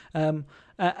something.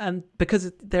 And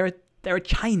because they're a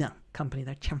China company,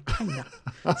 they're China.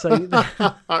 So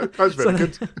that's very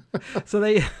good. So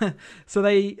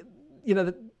they, you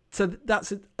know, so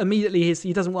that's immediately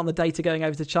he doesn't want the data going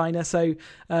over to China. So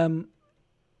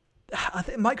I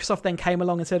think Microsoft then came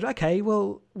along and said, okay,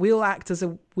 well, we'll act as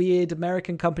a weird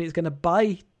American company that's going to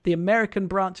buy the American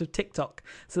branch of TikTok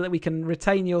so that we can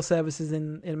retain your services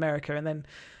in America. And then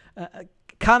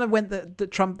kind of went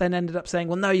that Trump then ended up saying,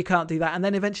 well, no, you can't do that. And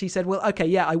then eventually said, well, okay,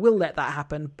 yeah, I will let that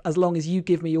happen as long as you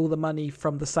give me all the money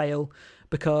from the sale,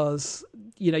 because,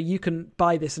 you know, you can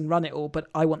buy this and run it all, but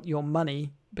I want your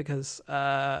money because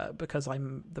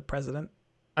I'm the president.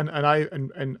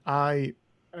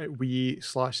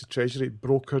 We/the Treasury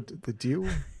brokered the deal.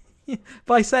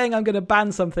 By saying I'm going to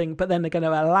ban something, but then they're going to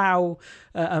allow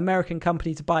an American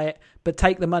company to buy it, but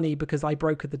take the money because I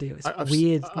brokered the deal. It's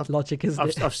weird logic, isn't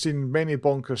it? I've seen many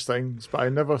bonkers things, but I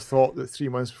never thought that 3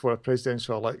 months before a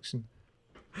presidential election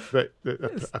that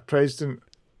a president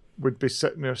would be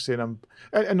sitting there saying,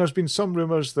 and there's been some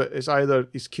rumours that it's either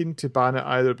he's keen to ban it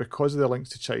either because of the links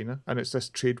to China, and it's this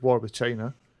trade war with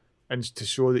China, and to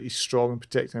show that he's strong in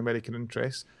protecting American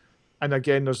interests. And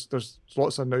again, there's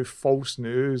lots of now false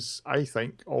news, I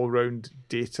think, all around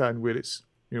data and where it's,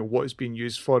 you know, what it's being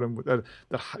used for, and they're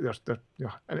you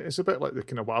know, and it's a bit like the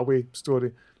kind of Huawei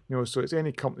story, you know. So it's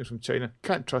any company from China,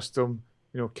 can't trust them,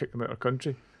 you know, kick them out of the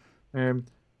country.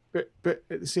 But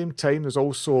at the same time, there's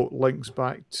also links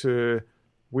back to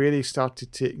where he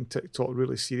started taking TikTok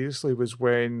really seriously was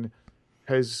when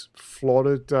his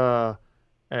Florida.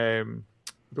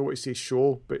 I don't want to say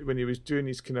show, but when he was doing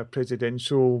his kind of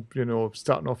presidential, you know,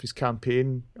 starting off his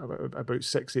campaign about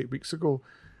 6-8 weeks ago,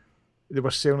 they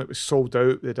were saying it was sold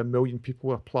out. They had 1 million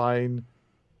people applying,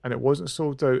 and it wasn't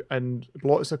sold out. And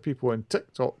lots of people on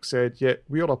TikTok said, yeah,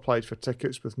 we all applied for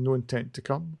tickets with no intent to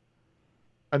come.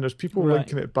 And there's people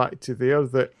linking it back to there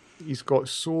that he's got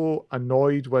so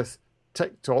annoyed with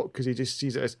TikTok because he just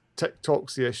sees it as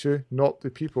TikTok's the issue, not the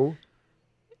people,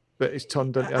 that it's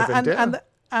turned into a vendetta.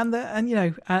 And you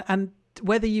know, and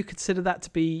whether you consider that to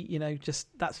be, you know,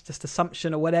 that's just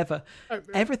assumption or whatever,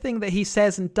 everything that he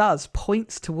says and does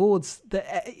points towards the,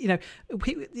 you know,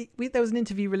 there was an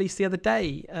interview released the other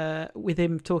day with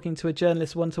him talking to a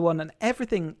journalist one-to-one, and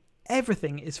everything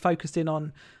is focused in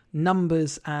on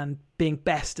numbers and being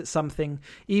best at something,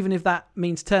 even if that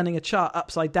means turning a chart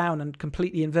upside down and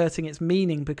completely inverting its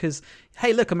meaning because,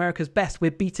 hey, look, America's best, we're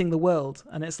beating the world.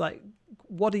 And it's like,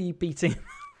 what are you beating?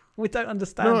 We don't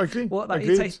understand what that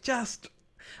is. It's just,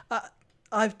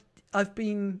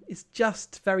 it's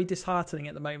just very disheartening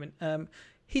at the moment.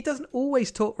 He doesn't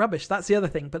always talk rubbish. That's the other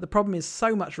thing. But the problem is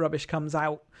so much rubbish comes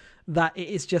out that it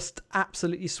is just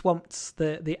absolutely swamps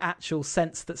the actual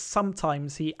sense that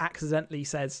sometimes he accidentally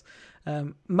says.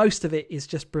 Most of it is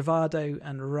just bravado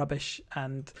and rubbish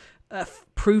and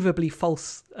provably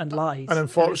false and lies. And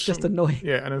unfortunately, it's just annoying.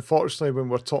 Yeah, and unfortunately, when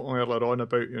we're talking earlier on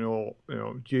about you know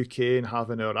UK and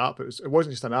having our app, it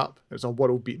wasn't just an app; it was a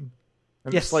world beating.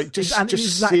 And yes, it's like just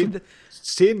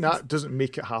saying that doesn't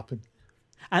make it happen.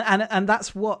 And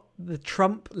that's what the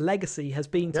Trump legacy has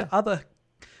been to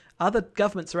other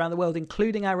governments around the world,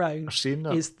 including our own.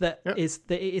 Is that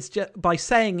it's just by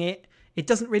saying it. It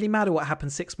doesn't really matter what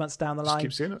happens 6 months down the line.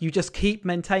 You just keep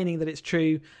maintaining that it's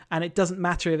true, and it doesn't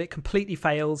matter if it completely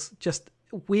fails. Just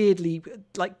weirdly,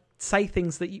 like, say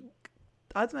things that you,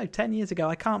 I don't know, 10 years ago,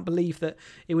 I can't believe that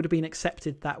it would have been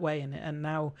accepted that way, and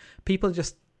now people are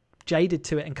just jaded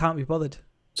to it and can't be bothered.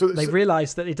 So they've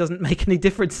realised that it doesn't make any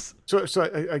difference. So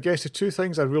I guess the two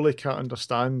things I really can't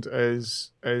understand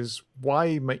is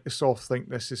why Microsoft think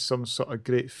this is some sort of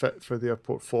great fit for their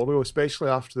portfolio, especially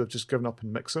after they've just given up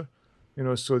in Mixer.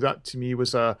 So that to me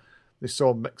was they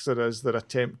saw Mixer as their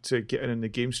attempt to get in the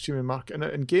game streaming market.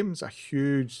 And game's a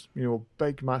huge,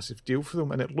 big, massive deal for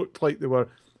them. And it looked like they were,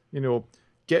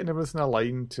 getting everything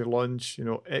aligned to launch,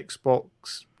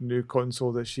 Xbox new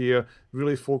console this year,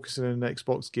 really focusing on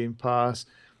Xbox Game Pass.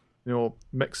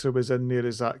 Mixer was in there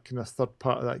as that kind of third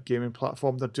part of that gaming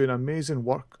platform. They're doing amazing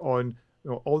work on,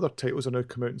 all their titles are now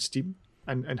come out in Steam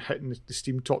and hitting the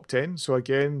Steam top 10. So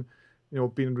again,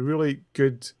 being really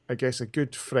good, I guess, a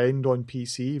good friend on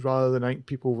PC rather than I think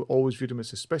people always view them as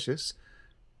suspicious.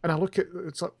 And I look at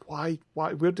it's like, why,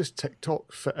 where does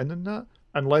TikTok fit in that?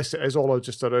 Unless it is all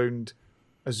just around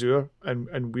Azure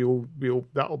and we'll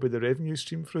that'll be the revenue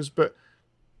stream for us. But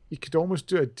you could almost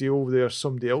do a deal there.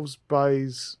 Somebody else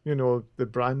buys, the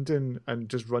branding and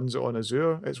just runs it on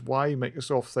Azure. It's why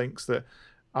Microsoft thinks that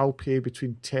I'll pay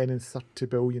between $10 and $30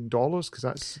 billion because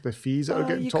that's the fees that are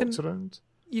getting talked around.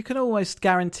 You can almost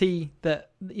guarantee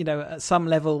that, at some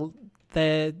level,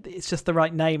 it's just the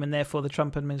right name, and therefore the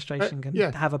Trump administration can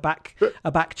have a back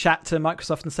chat to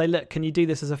Microsoft and say, look, can you do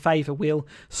this as a favour? We'll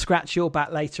scratch your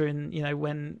back later in,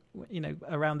 when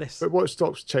around this. But what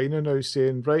stops China now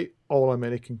saying, right, all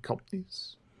American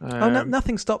companies?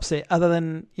 Nothing stops it other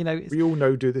than, we all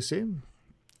now do the same.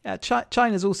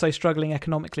 China's also struggling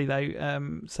economically,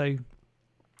 though, so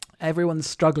everyone's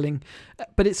struggling,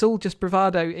 but it's all just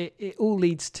bravado. It all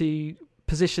leads to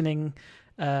positioning,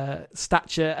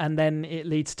 stature, and then it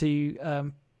leads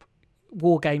to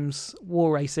war games,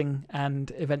 war racing,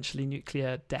 and eventually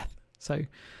nuclear death. So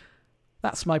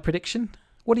that's my prediction.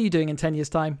 What are you doing in 10 years'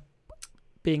 time?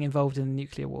 Being involved in a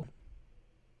nuclear war.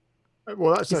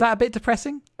 Well, is that a bit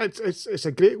depressing? It's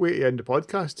a great way to end the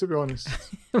podcast, to be honest.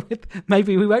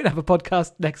 Maybe we won't have a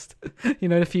podcast next,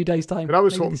 in a few days' time. But I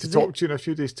was hoping to talk to you in a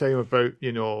few days' time about,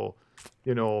 new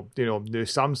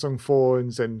Samsung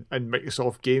phones and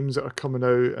Microsoft games that are coming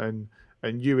out,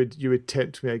 and you would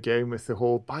tempt me again with the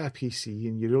whole buy a PC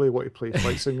and you really want to play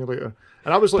Flight Simulator.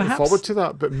 And I was looking forward to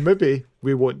that, but maybe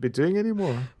we won't be doing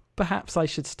anymore. Perhaps I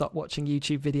should stop watching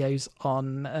YouTube videos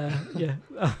on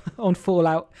on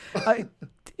Fallout.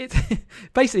 It's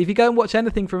basically, if you go and watch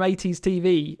anything from 80s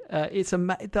TV, it's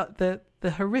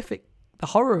the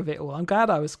horror of it all. I'm glad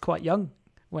I was quite young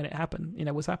when it happened,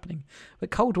 was happening.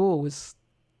 But Cold War was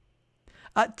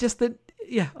I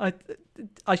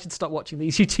should stop watching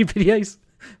these YouTube videos.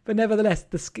 But nevertheless,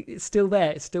 it's still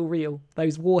there. It's still real.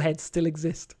 Those warheads still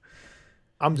exist.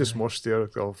 I'm just more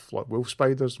scared of like wolf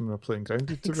spiders when we're playing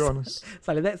Grounded, to be honest.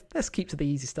 So let's keep to the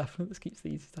easy stuff.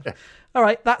 Yeah. All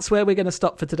right, that's where we're going to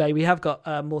stop for today. We have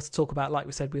got more to talk about. Like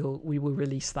we said, we will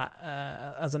release that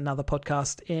as another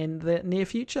podcast in the near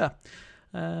future.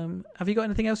 Have you got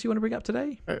anything else you want to bring up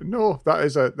today? No, that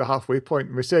is the halfway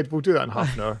point. We said we'll do that in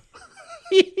half an hour.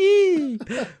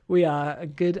 We are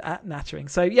good at nattering.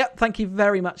 So, thank you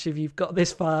very much if you've got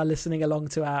this far listening along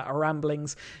to our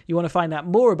ramblings. You want to find out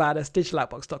more about us,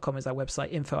 digitaloutbox.com is our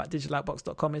website,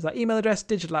 info@digitaloutbox.com is our email address,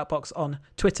 digitaloutbox on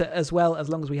Twitter as well, as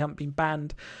long as we haven't been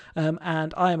banned.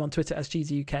 And I am on Twitter as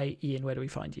CheesyUK. Ian, where do we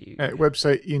find you?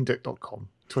 Website, iandick.com.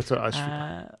 Twitter as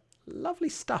lovely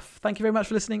stuff. Thank you very much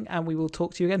for listening, and we will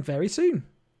talk to you again very soon.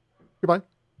 Goodbye.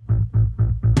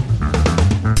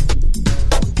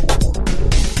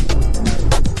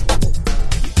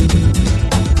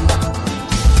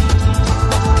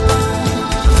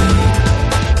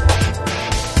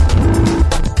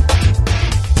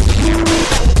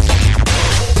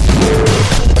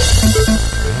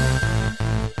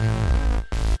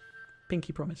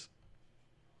 Pinky promise.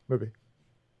 Maybe.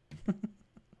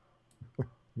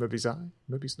 Maybe's I,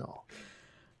 maybe's not.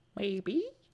 Maybe.